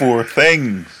only 4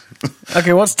 things.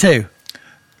 Okay, what's 2?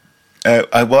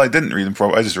 I didn't read them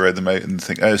properly. I just read them out and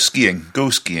think, skiing.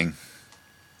 Go skiing.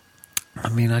 I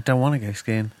mean, I don't want to go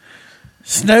skiing.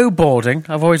 Snowboarding,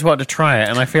 I've always wanted to try it,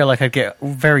 and I feel like I'd get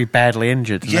very badly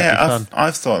injured. And that'd be Yeah, fun.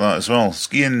 I've thought that as well.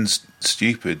 Skiing's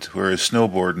stupid, whereas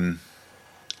snowboarding,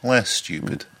 less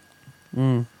stupid.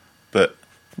 But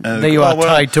There you are,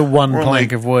 tied to one we're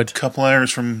plank only of wood. a couple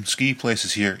hours from ski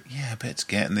places here. Yeah, but it's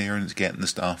getting there and it's getting the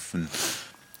stuff and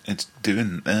it's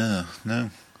doing. No,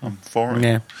 I'm for it.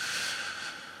 Yeah.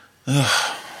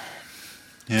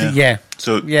 Yeah. Yeah.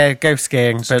 So Yeah, go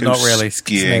skiing, but go not really.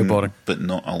 skiing, Snowboarding. but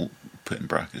not. I'll put in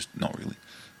brackets. Not really.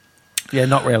 Yeah,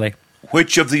 not really.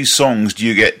 Which of these songs do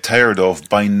you get tired of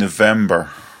by November?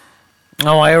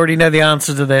 Oh, I already know the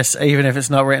answer to this, even if it's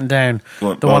not written down.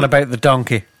 What, The well- one about the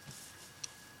donkey.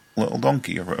 Little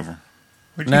Donkey or whatever.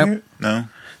 Where'd you Nope. hear it? No.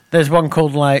 There's one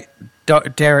called, like,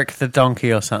 Derek the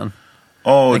Donkey or something.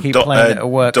 Oh, They keep playing it at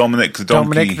work. Dominic the Donkey.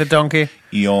 Dominic the Donkey.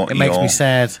 Eeyore, It makes me Eeyore.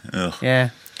 sad. Ugh. Yeah.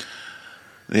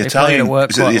 The They play it Italian at work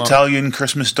is it quite the a lot. Italian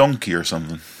Christmas donkey or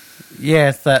something?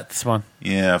 Yeah, that's one.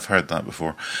 Yeah, I've heard that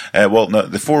before. Well, no,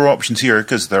 the 4 options here,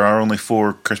 because there are only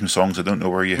 4 Christmas songs. I don't know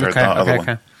where you heard that other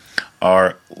one.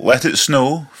 Are "Let It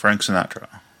Snow," Frank Sinatra;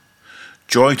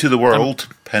 "Joy to the World,"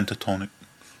 Pentatonic;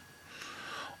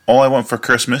 "All I Want for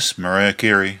Christmas," Mariah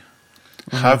Carey;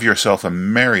 "Have Yourself a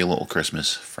Merry Little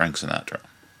Christmas," Frank Sinatra.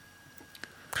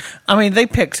 I mean, they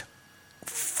picked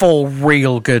 4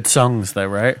 real good songs, though,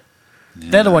 right?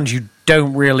 They're the ones you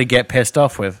don't really get pissed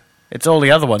off with. It's all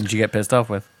the other ones you get pissed off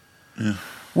with. Yeah.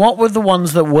 What were the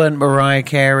ones that weren't Mariah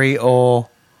Carey or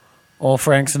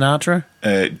Frank Sinatra?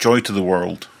 "Joy to the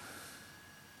World."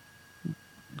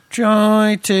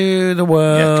 Joy to the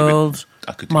world.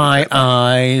 I could do My that.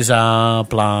 eyes are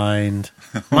blind.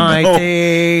 My no.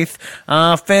 teeth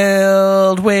are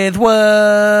filled with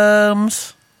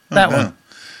worms. That Oh, one.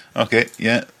 Okay,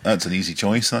 yeah, that's an easy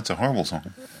choice. That's a horrible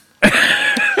song.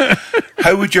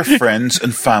 How would your friends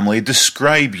and family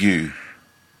describe you?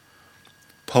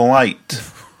 Polite,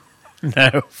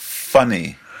 No.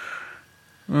 funny,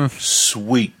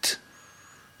 sweet,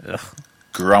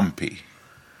 grumpy.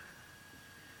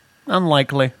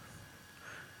 Unlikely.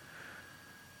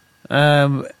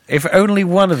 If only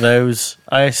one of those,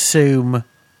 I assume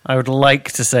I would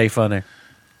like to say funny.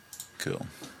 Cool.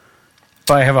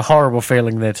 But I have a horrible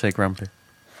feeling they'd say grumpy.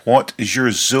 What is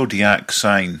your zodiac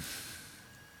sign?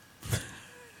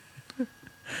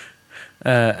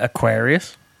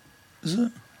 Aquarius. Is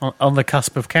it? On the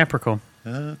cusp of Capricorn.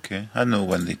 Okay, I know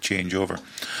when they change over.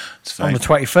 It's On fine. the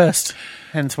 21st.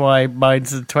 Hence why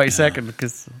mine's the 22nd,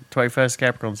 because 21st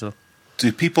Capricorn still.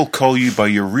 Do people call you by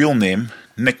your real name,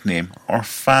 nickname, or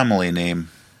family name,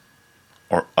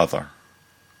 or other?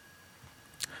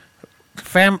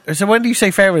 So when do you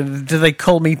say family? Do they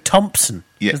call me Thompson?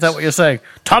 Yes. Is that what you're saying?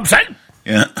 Thompson!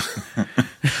 Yeah.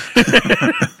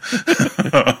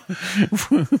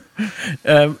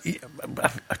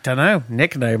 I don't know.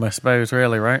 Nickname, I suppose,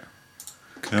 really, right?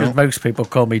 Because Cool. most people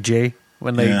call me G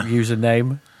when they Yeah. use a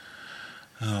name.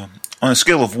 On a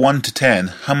scale of 1 to 10,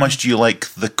 how much do you like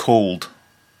the cold?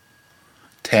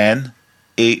 10,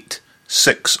 8,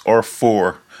 6, or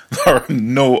 4? There are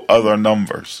no other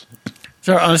numbers.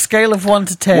 So on a scale of 1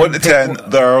 to 10... 1 to pick 10, one-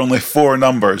 there are only 4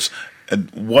 numbers, and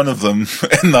one of them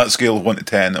in that scale of 1 to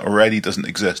 10 already doesn't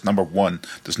exist. Number 1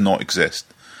 does not exist.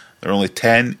 There are only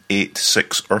 10, 8,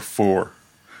 6, or 4.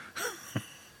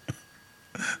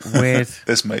 Weird.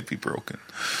 This might be broken.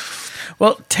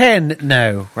 Well, 10,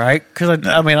 no, right? Because,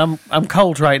 I mean, I'm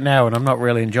cold right now and I'm not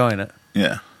really enjoying it.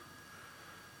 Yeah.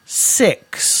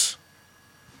 6.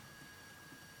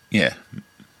 Yeah.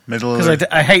 Middle of Because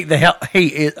the... I hate the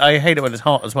heat. I hate it when it's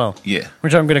hot as well. Yeah.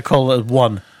 Which I'm going to call it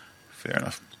 1. Fair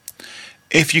enough.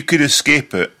 If you could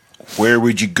escape it, where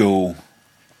would you go?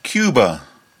 Cuba,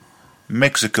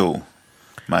 Mexico,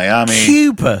 Miami,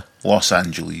 Cuba. Los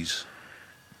Angeles.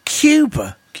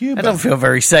 Cuba. Cuba. That don't feel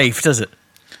very safe, does it?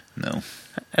 No.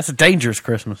 That's a dangerous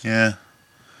Christmas. Yeah.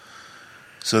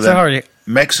 So So then, hard.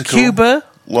 Mexico, Cuba.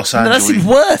 Los No, that's Angeles, even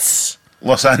worse.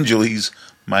 Los Angeles,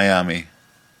 Miami.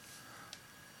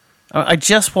 I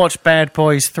just watched Bad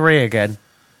Boys 3 again.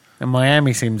 And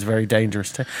Miami seems very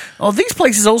dangerous too. Oh, these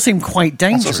places all seem quite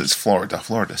dangerous. Also, it's Florida.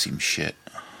 Florida seems shit.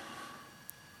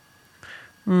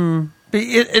 But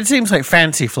it seems like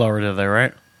fancy Florida, though,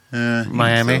 right? Yeah,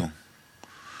 Miami. so.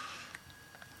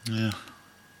 Yeah.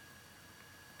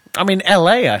 I mean,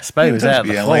 LA, I suppose, out of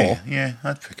the LA. four. Yeah,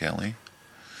 I'd pick LA.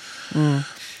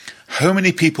 How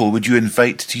many people would you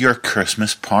invite to your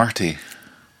Christmas party?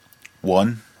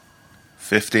 1,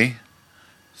 50,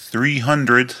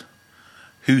 300.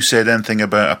 Who said anything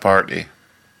about a party?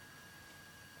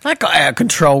 That got out of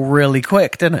control really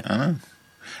quick, didn't it? I know.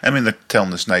 I mean, they're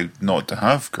telling us now not to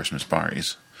have Christmas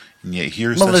parties, and yet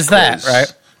here's Well, this there's that, quiz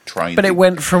right? trying But to, it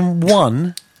went from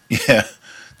 1 yeah,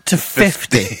 to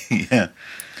 50, yeah.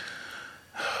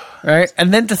 right?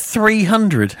 And then to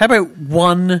 300. How about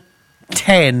 1,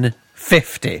 10,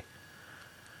 50?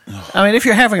 I mean, if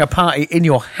you're having a party in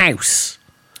your house,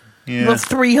 you've Yeah. got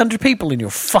 300 people in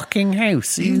your fucking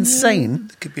house. Are you insane?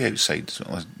 It could be outside. So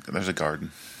there's a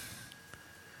garden.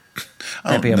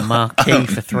 There'd be a marquee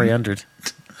for 300.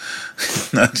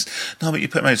 No, but you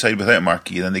put them outside without a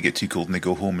marquee, and then they get too cold and they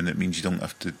go home, and it means you don't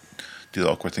have to do the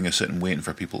awkward thing of sitting waiting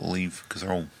for people to leave because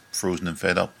they're all frozen and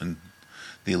fed up, and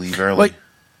they leave early. Like,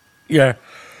 yeah.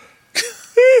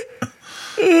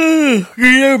 You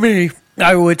know me.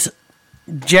 I would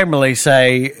generally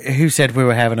say, who said we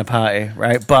were having a party,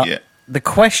 right? But Yeah. the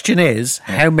question is,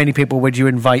 how many people would you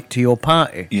invite to your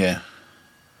party? Yeah.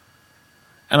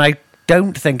 And I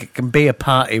don't think it can be a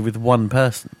party with one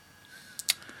person.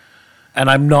 And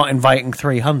I'm not inviting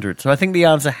 300. So I think the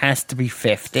answer has to be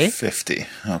 50, 50.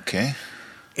 Okay.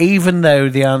 even though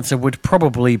the answer would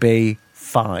probably be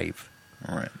 5.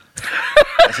 All right.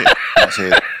 I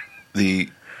say the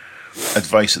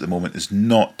advice at the moment is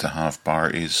not to have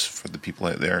parties for the people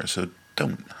out there, so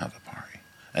don't have a party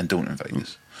and don't invite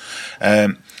us.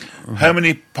 How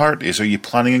many parties are you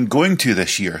planning on going to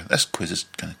this year? This quiz is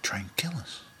going to try and kill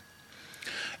us.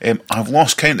 I've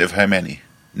lost count of how many.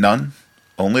 None.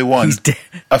 Only one. He's dead.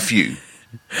 A few.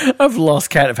 I've lost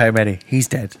count of how many. He's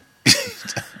dead.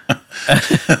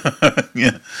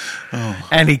 Yeah.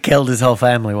 And he killed his whole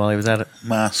family while he was at it.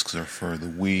 Masks are for the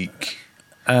weak.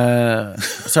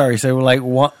 Sorry, so like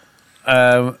what?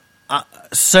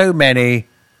 So many.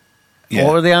 Yeah.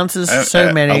 What were the answers?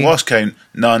 So many. I lost count.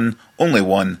 None. Only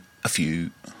one. A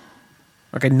few.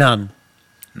 Okay, none.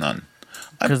 None.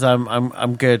 Because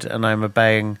I'm good and I'm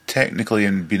obeying. Technically,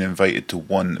 I'm being invited to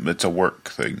one. It's a work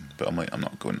thing, but I'm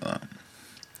not going to that.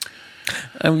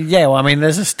 Yeah, well, I mean,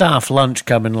 there's a staff lunch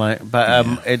coming, but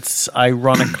it's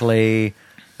ironically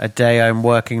a day I'm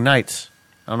working nights.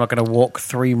 I'm not going to walk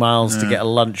 3 miles to get a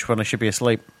lunch when I should be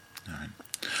asleep.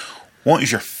 What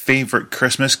is your favourite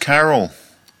Christmas carol?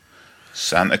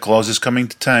 Santa Claus is coming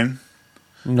to town.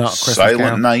 Not a Christmas Silent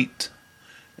Carol. Night.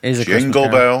 Is a Christmas Jingle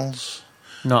Carol. Bells.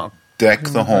 Not. Deck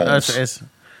the halls. It is.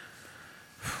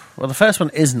 Well, the first one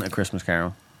isn't a Christmas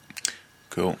Carol.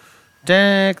 Cool.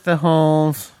 Deck the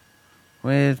halls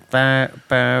with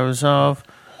boughs of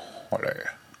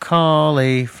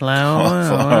cauliflower.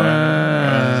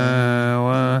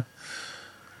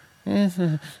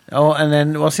 Oh, and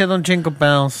then what's the other one? Jingle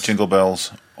Bells. Jingle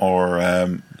Bells or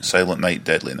Silent Night,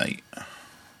 Deadly Night.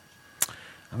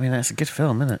 I mean, that's a good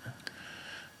film, isn't it?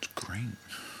 It's great.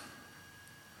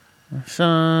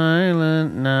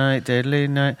 Silent night, deadly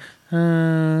night,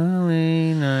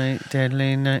 holy night,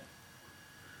 deadly night.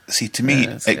 See, to me,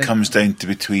 it comes down to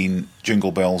between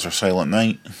Jingle Bells or Silent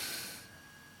Night.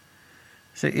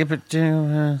 So, yeah, but,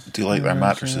 do you like their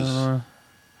mattresses?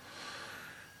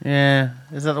 Yeah.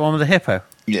 Is that the one with the hippo?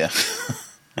 Yeah.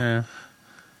 Yeah.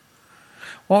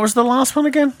 What was the last one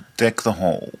again? Deck the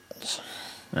halls.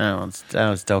 Oh, that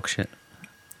was dog shit.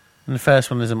 And the first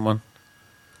one isn't one.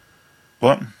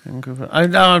 What? I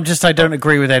don't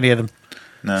agree with any of them.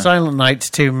 No. Silent Night's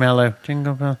too mellow.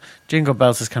 Jingle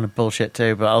Bells is kind of bullshit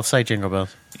too, but I'll say Jingle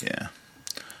Bells. Yeah.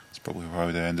 That's probably where I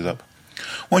would have ended up.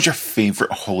 What's your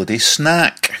favourite holiday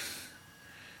snack?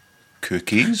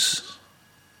 Cookies?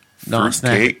 Not a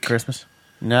snack at Fruitcake? Christmas.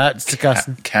 No, it's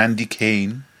disgusting. Candy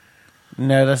cane?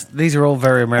 No, these are all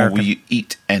very Or American. will you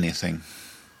eat anything?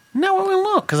 No, I will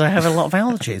not, because I have a lot of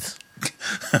allergies.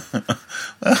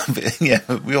 Yeah,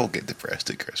 we all get depressed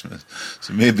at Christmas.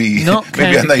 So maybe Not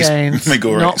maybe a candy nice canes, maybe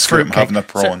go not right script fruitcake. having a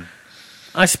prawn.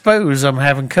 I suppose I'm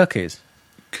having cookies.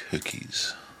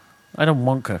 Cookies. I don't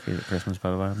want cookies at Christmas, by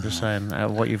the way. I'm just saying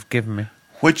what you've given me.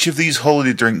 Which of these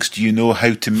holiday drinks do you know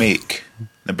how to make?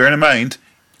 Now bear in mind,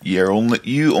 you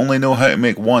only know how to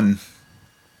make one.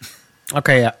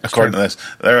 Okay, yeah. According to this.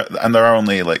 There are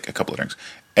only like a couple of drinks.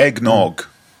 Eggnog.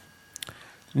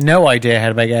 No idea how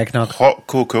to make eggnog. Hot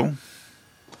cocoa.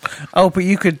 Oh, but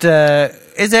you could...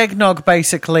 is eggnog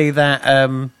basically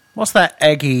that... what's that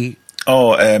eggy...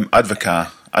 Oh, Advocaat.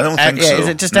 I don't think so. Is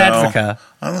it just No, Advocaat?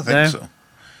 I don't think No? so.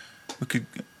 We could...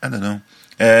 I don't know.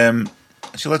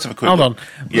 So let's have a quick Hold look. on.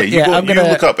 Yeah, Yeah, you I'm gonna-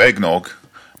 look up eggnog,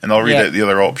 and I'll read Yeah. out the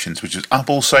other options, which is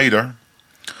apple cider,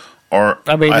 or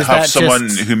I mean, I is have that someone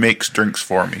just- who makes drinks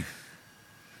for me.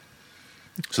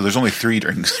 So there's only 3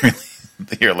 drinks really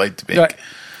that you're allowed to make. Right.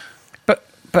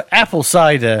 But apple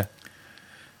cider,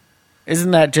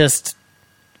 isn't that just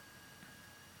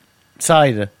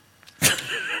cider?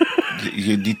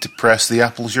 You need to press the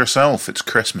apples yourself. It's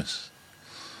Christmas.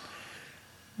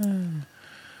 I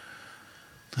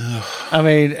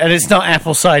mean, and it's not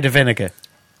apple cider vinegar.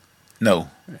 No,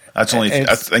 that's only. I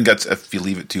It's- think that's if you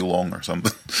leave it too long or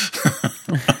something.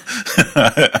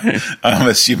 I'm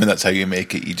assuming that's how you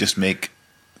make it. You just make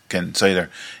canned cider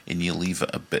and you leave it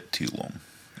a bit too long.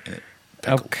 And it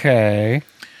pickles. Okay.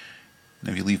 And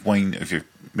if you leave wine, if you're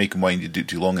making wine, you do it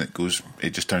too long and it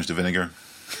just turns to vinegar.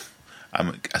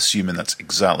 I'm assuming that's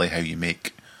exactly how you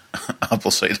make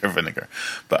apple cider vinegar,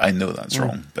 but I know that's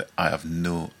wrong. But I have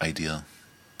no idea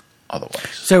otherwise.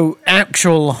 So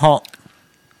actual hot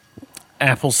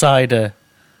apple cider,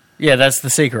 yeah, that's the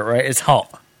secret, right? It's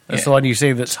hot. That's Yeah. the one you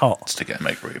see that's hot. Stick it in a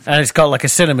microwave. And it's got like a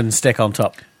cinnamon stick on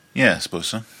top. Yeah, I suppose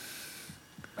so.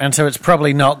 And so it's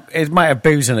probably not, it might have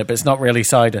booze in it, but it's not really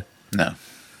cider. No.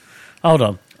 Hold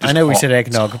on. I Just know we hot- said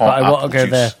eggnog, just but hot I want to apple go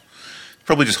juice. there.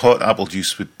 Probably just hot apple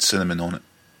juice with cinnamon on it.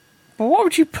 But what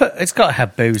would you put? It's got to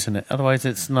have booze in it. Otherwise,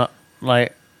 it's not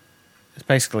like, it's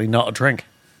basically not a drink.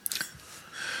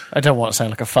 I don't want to sound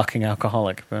like a fucking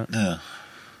alcoholic, but. Yeah.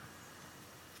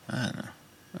 I don't know.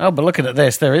 Oh, but looking at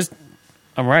this,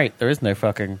 I'm right, there is no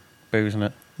fucking booze in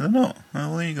it. I don't know.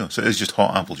 Well, there you go. So it's just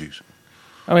hot apple juice.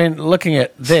 I mean, looking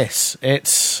at this,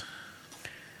 it's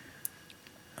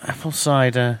apple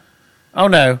cider. Oh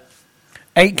no,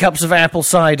 8 cups of apple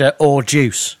cider or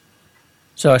juice.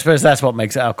 So I suppose that's what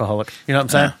makes it alcoholic. You know what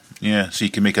I'm saying? Yeah, so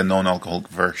you can make a non-alcoholic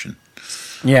version.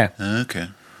 Yeah. Okay.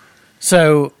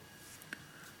 So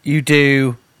you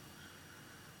do.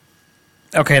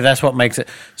 Okay, that's what makes it.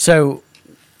 So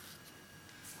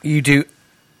you do.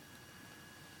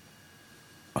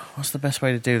 What's the best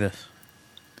way to do this?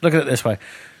 Look at it this way.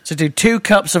 So do 2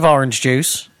 cups of orange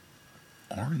juice,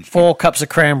 Orange. 4 cups of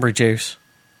cranberry juice,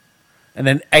 and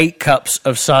then 8 cups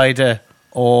of cider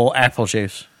or apple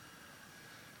juice.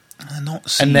 I did not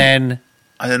see. And then,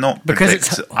 I did not because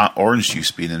predict orange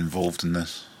juice being involved in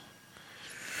this.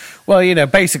 well, you know,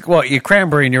 your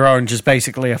cranberry and your orange is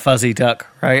basically a fuzzy duck,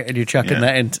 right? And you're chucking Yeah.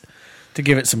 that in to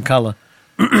give it some colour.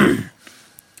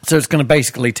 So it's going to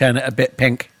basically turn it a bit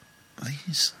pink.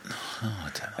 These. Oh, I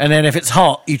don't know. And then if it's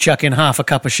hot, you chuck in half a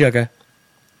cup of sugar,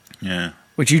 Yeah.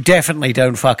 which you definitely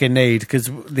don't fucking need because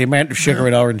the amount of sugar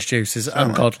in orange juice is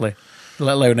ungodly,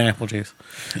 let alone apple juice.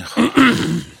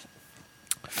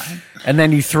 And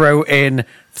then you throw in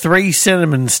 3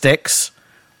 cinnamon sticks,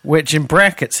 which in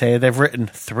brackets here they've written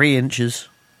 3 inches.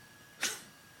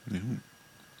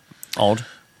 Odd.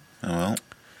 Oh, well.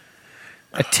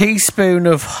 A teaspoon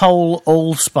of whole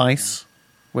allspice,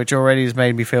 which already has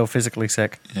made me feel physically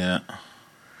sick. Yeah.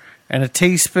 And a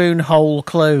teaspoon whole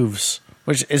cloves,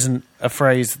 which isn't a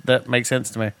phrase that makes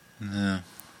sense to me. Yeah.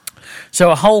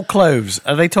 So a whole cloves,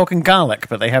 are they talking garlic,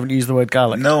 but they haven't used the word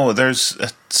garlic? No, there are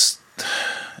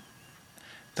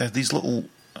these little.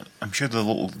 I'm sure they're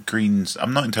little greens.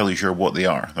 I'm not entirely sure what they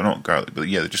are. They're not garlic, but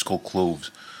yeah, they're just called cloves.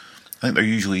 I think they're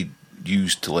usually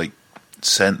used to like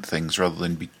scent things rather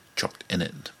than be chucked in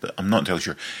it. But I'm not entirely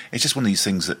sure. It's just one of these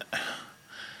things that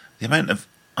the amount of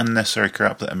unnecessary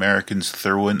crap that Americans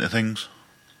throw into things.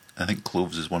 I think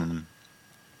cloves is one of them.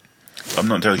 I'm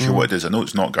not entirely sure what it is. I know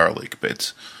it's not garlic, but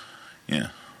it's yeah.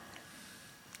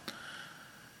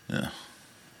 And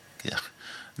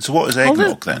so what is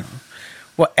eggnog then?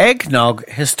 Well, eggnog,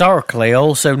 historically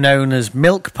also known as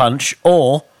milk punch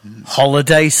or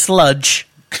holiday sludge.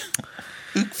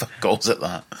 Who the fuck calls it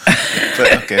that?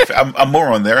 But okay, I'm more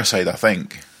on their side, I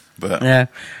think. But Yeah,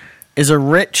 is a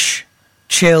rich,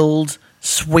 chilled,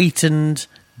 sweetened,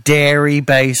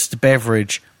 dairy-based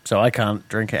beverage. So I can't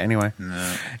drink it anyway.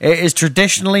 No. It is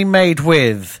traditionally made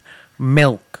with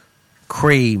milk,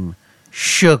 cream,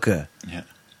 sugar,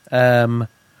 yeah,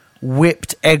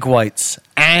 whipped egg whites,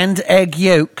 and egg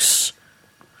yolks,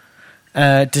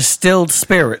 distilled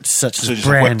spirits such So as just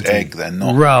a whipped brandy, egg then,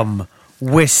 not- rum,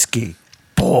 whiskey,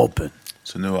 bourbon.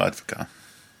 so no Advocaat.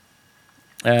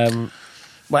 Well,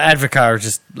 Advocaat are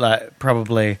just like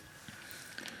probably,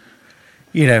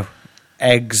 you know,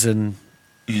 eggs and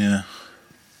Yeah,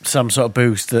 some sort of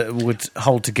booze that would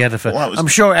hold together for. Well, that was- I'm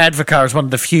sure Advocaat is one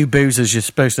of the few boozes you're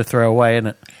supposed to throw away, isn't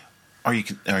it?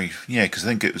 yeah, because I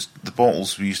think it was the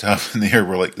bottles we used to have in there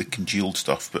were like the congealed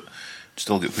stuff, but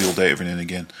still get wheeled out every now and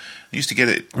again. I used to get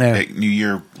it Yeah. at New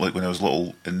Year, like when I was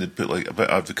little, and they'd put like a bit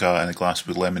of Advocaat and a glass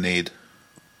with lemonade.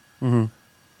 Yeah,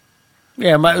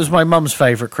 Yeah, it was my mum's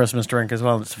favourite Christmas drink as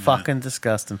well. It's fucking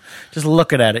disgusting. Just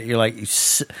looking at it, you're like,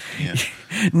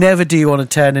 never do you want to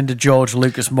turn into George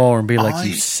Lucas Moore and be like,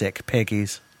 you sick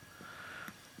piggies.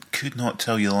 Could not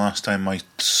tell you the last time I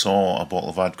saw a bottle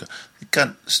of vodka. It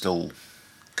can't still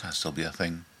be a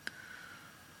thing.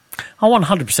 Oh,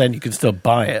 100% you can still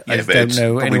buy it. Yeah, I just don't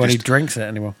know anyone who drinks it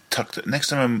anymore. Tucked it. Next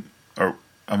time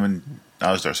I'm in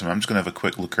Asda or something, I'm just going to have a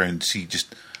quick look around and see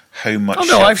just how much... Oh,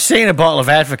 no, I've seen a bottle of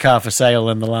Advocaat for sale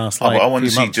in the last, I want to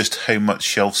few see months. just how much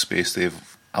shelf space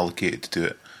they've allocated to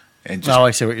it. And just,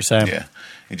 I see what you're saying. Yeah,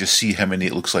 and just see how many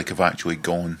it looks like have actually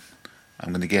gone. I'm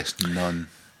going to guess none.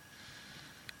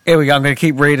 Here we go. I'm going to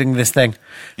keep reading this thing.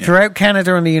 Yeah. Throughout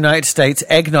Canada and the United States,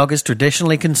 eggnog is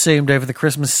traditionally consumed over the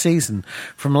Christmas season.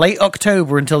 From late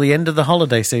October until the end of the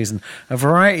holiday season, a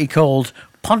variety called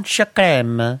Poncha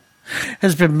Crema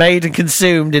has been made and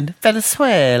consumed in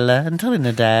Venezuela and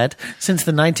Trinidad since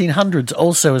the 1900s,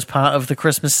 also as part of the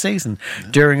Christmas season.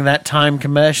 During that time,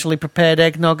 commercially prepared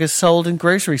eggnog is sold in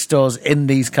grocery stores in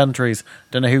these countries.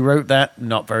 Don't know who wrote that.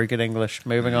 Not very good English.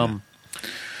 Moving on.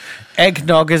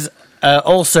 Eggnog is...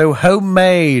 also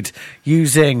homemade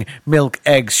using milk,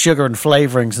 eggs, sugar and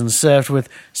flavourings and served with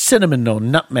cinnamon or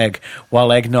nutmeg.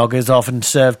 While eggnog is often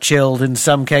served chilled, in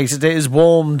some cases it is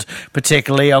warmed,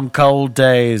 particularly on cold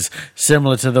days,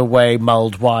 similar to the way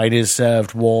mulled wine is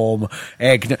served warm.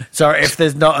 Sorry, if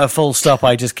there's not a full stop,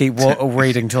 I just keep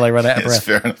reading till I run out of breath.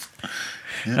 Fair enough.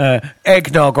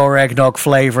 Eggnog or eggnog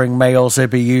flavouring may also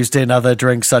be used in other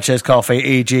drinks such as coffee,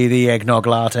 e.g. the eggnog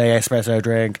latte, espresso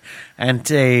drink, and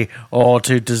tea, or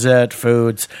to dessert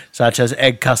foods such as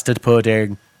egg custard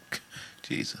pudding.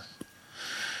 Jesus.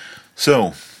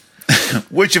 So,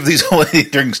 which of these holiday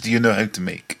drinks do you know how to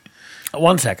make?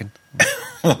 1 second.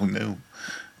 Oh no.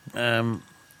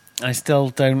 I still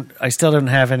don't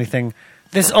have anything.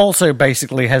 This also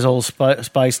basically has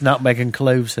allspice, nutmeg, and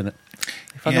cloves in it.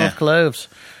 If I love cloves.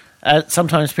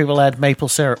 Sometimes people add maple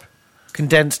syrup,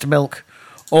 condensed milk,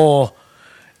 or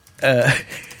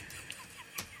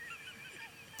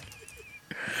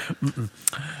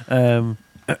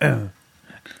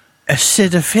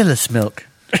acidophilus milk.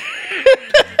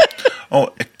 A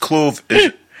clove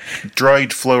is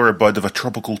dried flower bud of a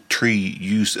tropical tree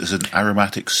used as an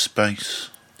aromatic spice.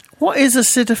 What is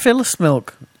acidophilus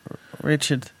milk,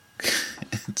 Richard?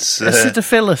 It's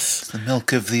acidophilus. It's the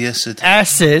milk of the acid.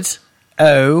 Acid,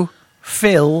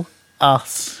 fill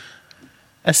us.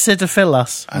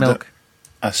 Acidophilus milk.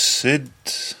 Acid,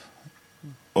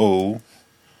 fill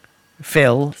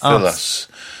us.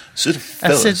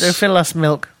 Acidophilus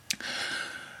milk.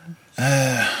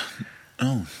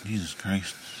 Jesus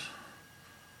Christ.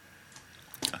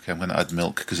 Okay, I'm going to add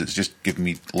milk because it's just giving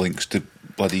me links to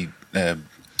bloody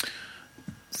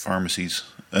pharmacies.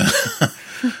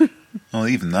 Well,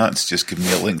 even that's just giving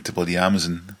me a link to bloody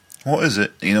Amazon. What is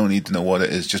it? You don't need to know what it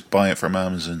is. Just buy it from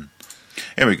Amazon.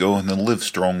 Here we go. On the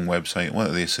Livestrong website, what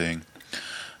are they saying?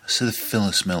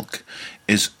 Acidophilus milk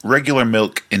is regular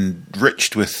milk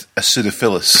enriched with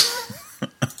acidophilus.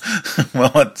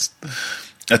 Well,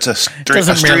 it's a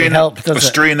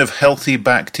strain of healthy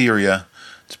bacteria.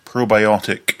 It's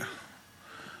probiotic.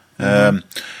 The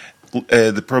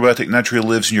probiotic naturally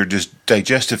lives in your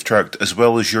digestive tract as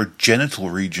well as your genital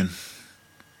region.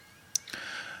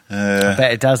 I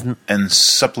bet it doesn't. And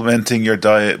supplementing your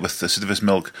diet with acidophilus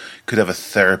milk could have a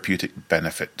therapeutic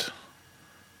benefit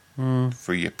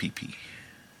for your pee-pee.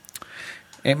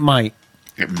 It might.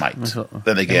 It might.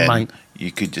 Then again,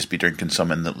 you could just be drinking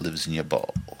something that lives in your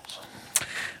balls.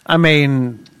 I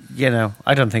mean,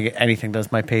 I don't think anything does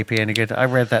my pee-pee any good. I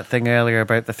read that thing earlier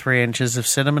about the 3 inches of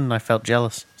cinnamon and I felt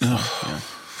jealous.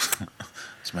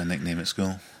 That's my nickname at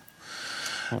school.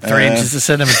 3 inches of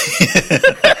cinnamon.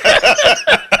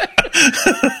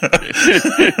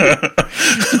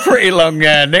 It's a pretty long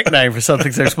nickname for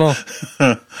something so small.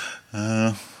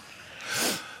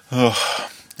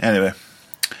 Anyway,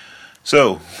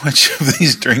 so which of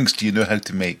these drinks do you know how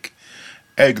to make?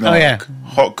 Eggnog,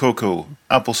 hot cocoa,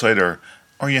 apple cider,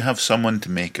 or you have someone to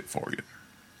make it for you?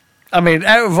 I mean,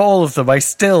 out of all of them, I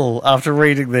still, after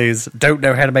reading these, don't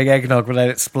know how to make eggnog without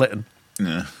it splitting.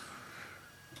 Yeah.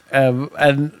 I'm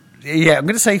going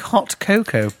to say hot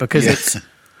cocoa because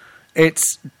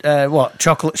it's what,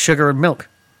 chocolate, sugar, and milk.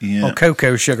 Yeah. Or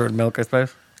cocoa, sugar, and milk, I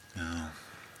suppose. Oh.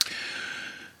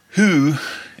 Who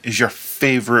is your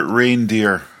favourite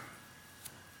reindeer?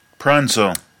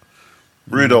 Prancer,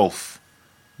 Rudolph.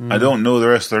 I don't know the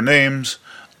rest of their names.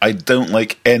 I don't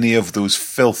like any of those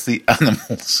filthy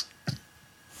animals.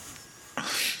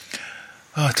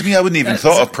 To me, I wouldn't even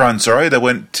thought of Prancer. I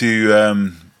went to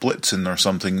Blitzen or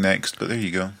something next, but there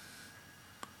you go.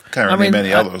 Can't remember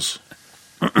many others.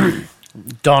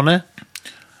 Donna.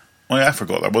 Oh, yeah, I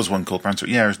forgot there was one called Prancer.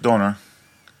 Yeah, there's Donner,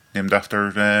 named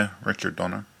after Richard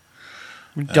Donner.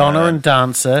 Donna and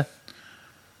Dancer.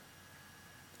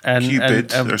 And Cupid.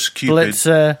 There's Cupid.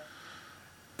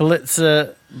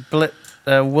 Blitzer,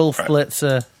 Wolf Right.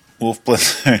 Blitzer. Wolf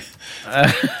Blitzer.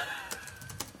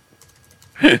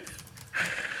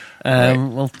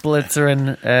 Wolf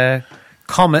Blitzer and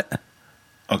Comet.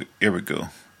 Okay, here we go.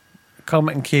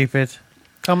 Comet and Cupid.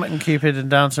 Comet and Cupid and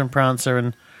Dancer and Prancer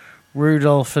and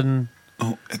Rudolph and...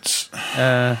 Oh, it's...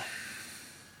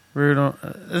 Rudolph.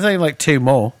 There's only like 2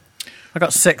 more. I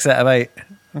got 6 out of 8.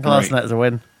 I'm classing that as a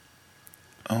win.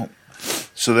 Oh.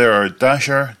 So there are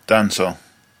Dasher, Dancer,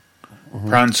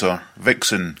 Prancer,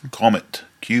 Vixen, Comet,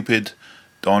 Cupid,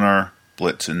 Donner,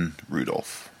 Blitzen,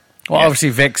 Rudolph. Well, Yeah. obviously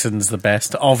Vixen's the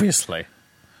best, obviously.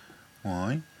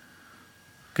 Why?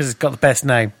 Because it's got the best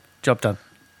name. Job done.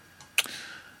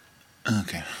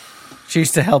 Okay. She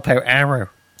used to help out Arrow.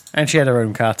 And she had her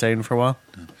own cartoon for a while.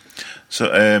 So,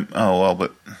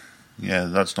 but yeah,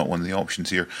 that's not one of the options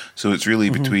here. So it's really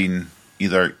between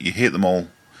either you hate them all,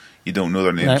 you don't know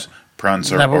their names,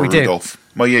 Prancer No, but or we do. Rudolph.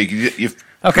 Well, yeah, you've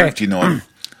Okay. proved you know him.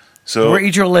 So,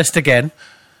 Read your list again.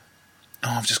 oh,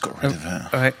 I've just got rid of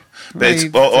it. All right. But it's,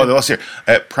 the list here.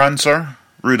 Prancer,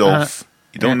 Rudolph,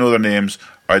 you don't know their names,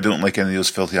 or I don't like any of those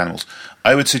filthy animals.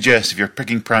 I would suggest if you're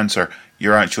picking Prancer,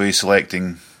 you're actually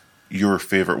selecting your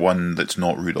favourite one that's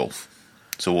not Rudolph.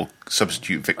 So we'll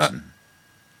substitute Vixen.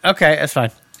 Okay, that's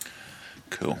fine.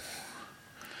 Cool.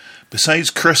 Besides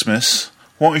Christmas,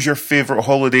 what is your favourite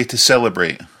holiday to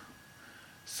celebrate?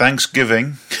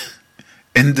 Thanksgiving,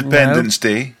 Independence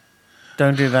Day,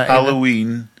 Don't do that either.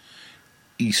 Halloween,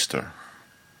 Easter.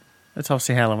 It's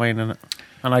obviously Halloween, isn't it?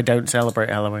 And I don't celebrate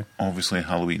Halloween. Obviously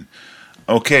Halloween.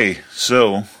 Okay,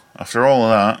 so after all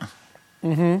of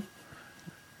that,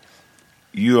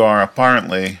 you are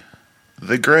apparently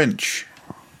the Grinch.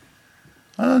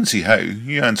 I don't see how.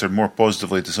 You answered more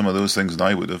positively to some of those things than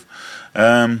I would have.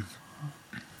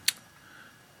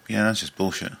 Yeah, that's just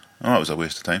bullshit. Oh, that was a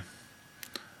waste of time.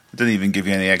 It didn't even give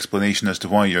you any explanation as to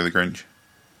why you're the Grinch.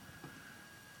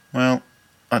 Well,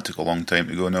 that took a long time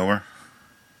to go nowhere.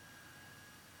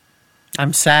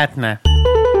 I'm sad now.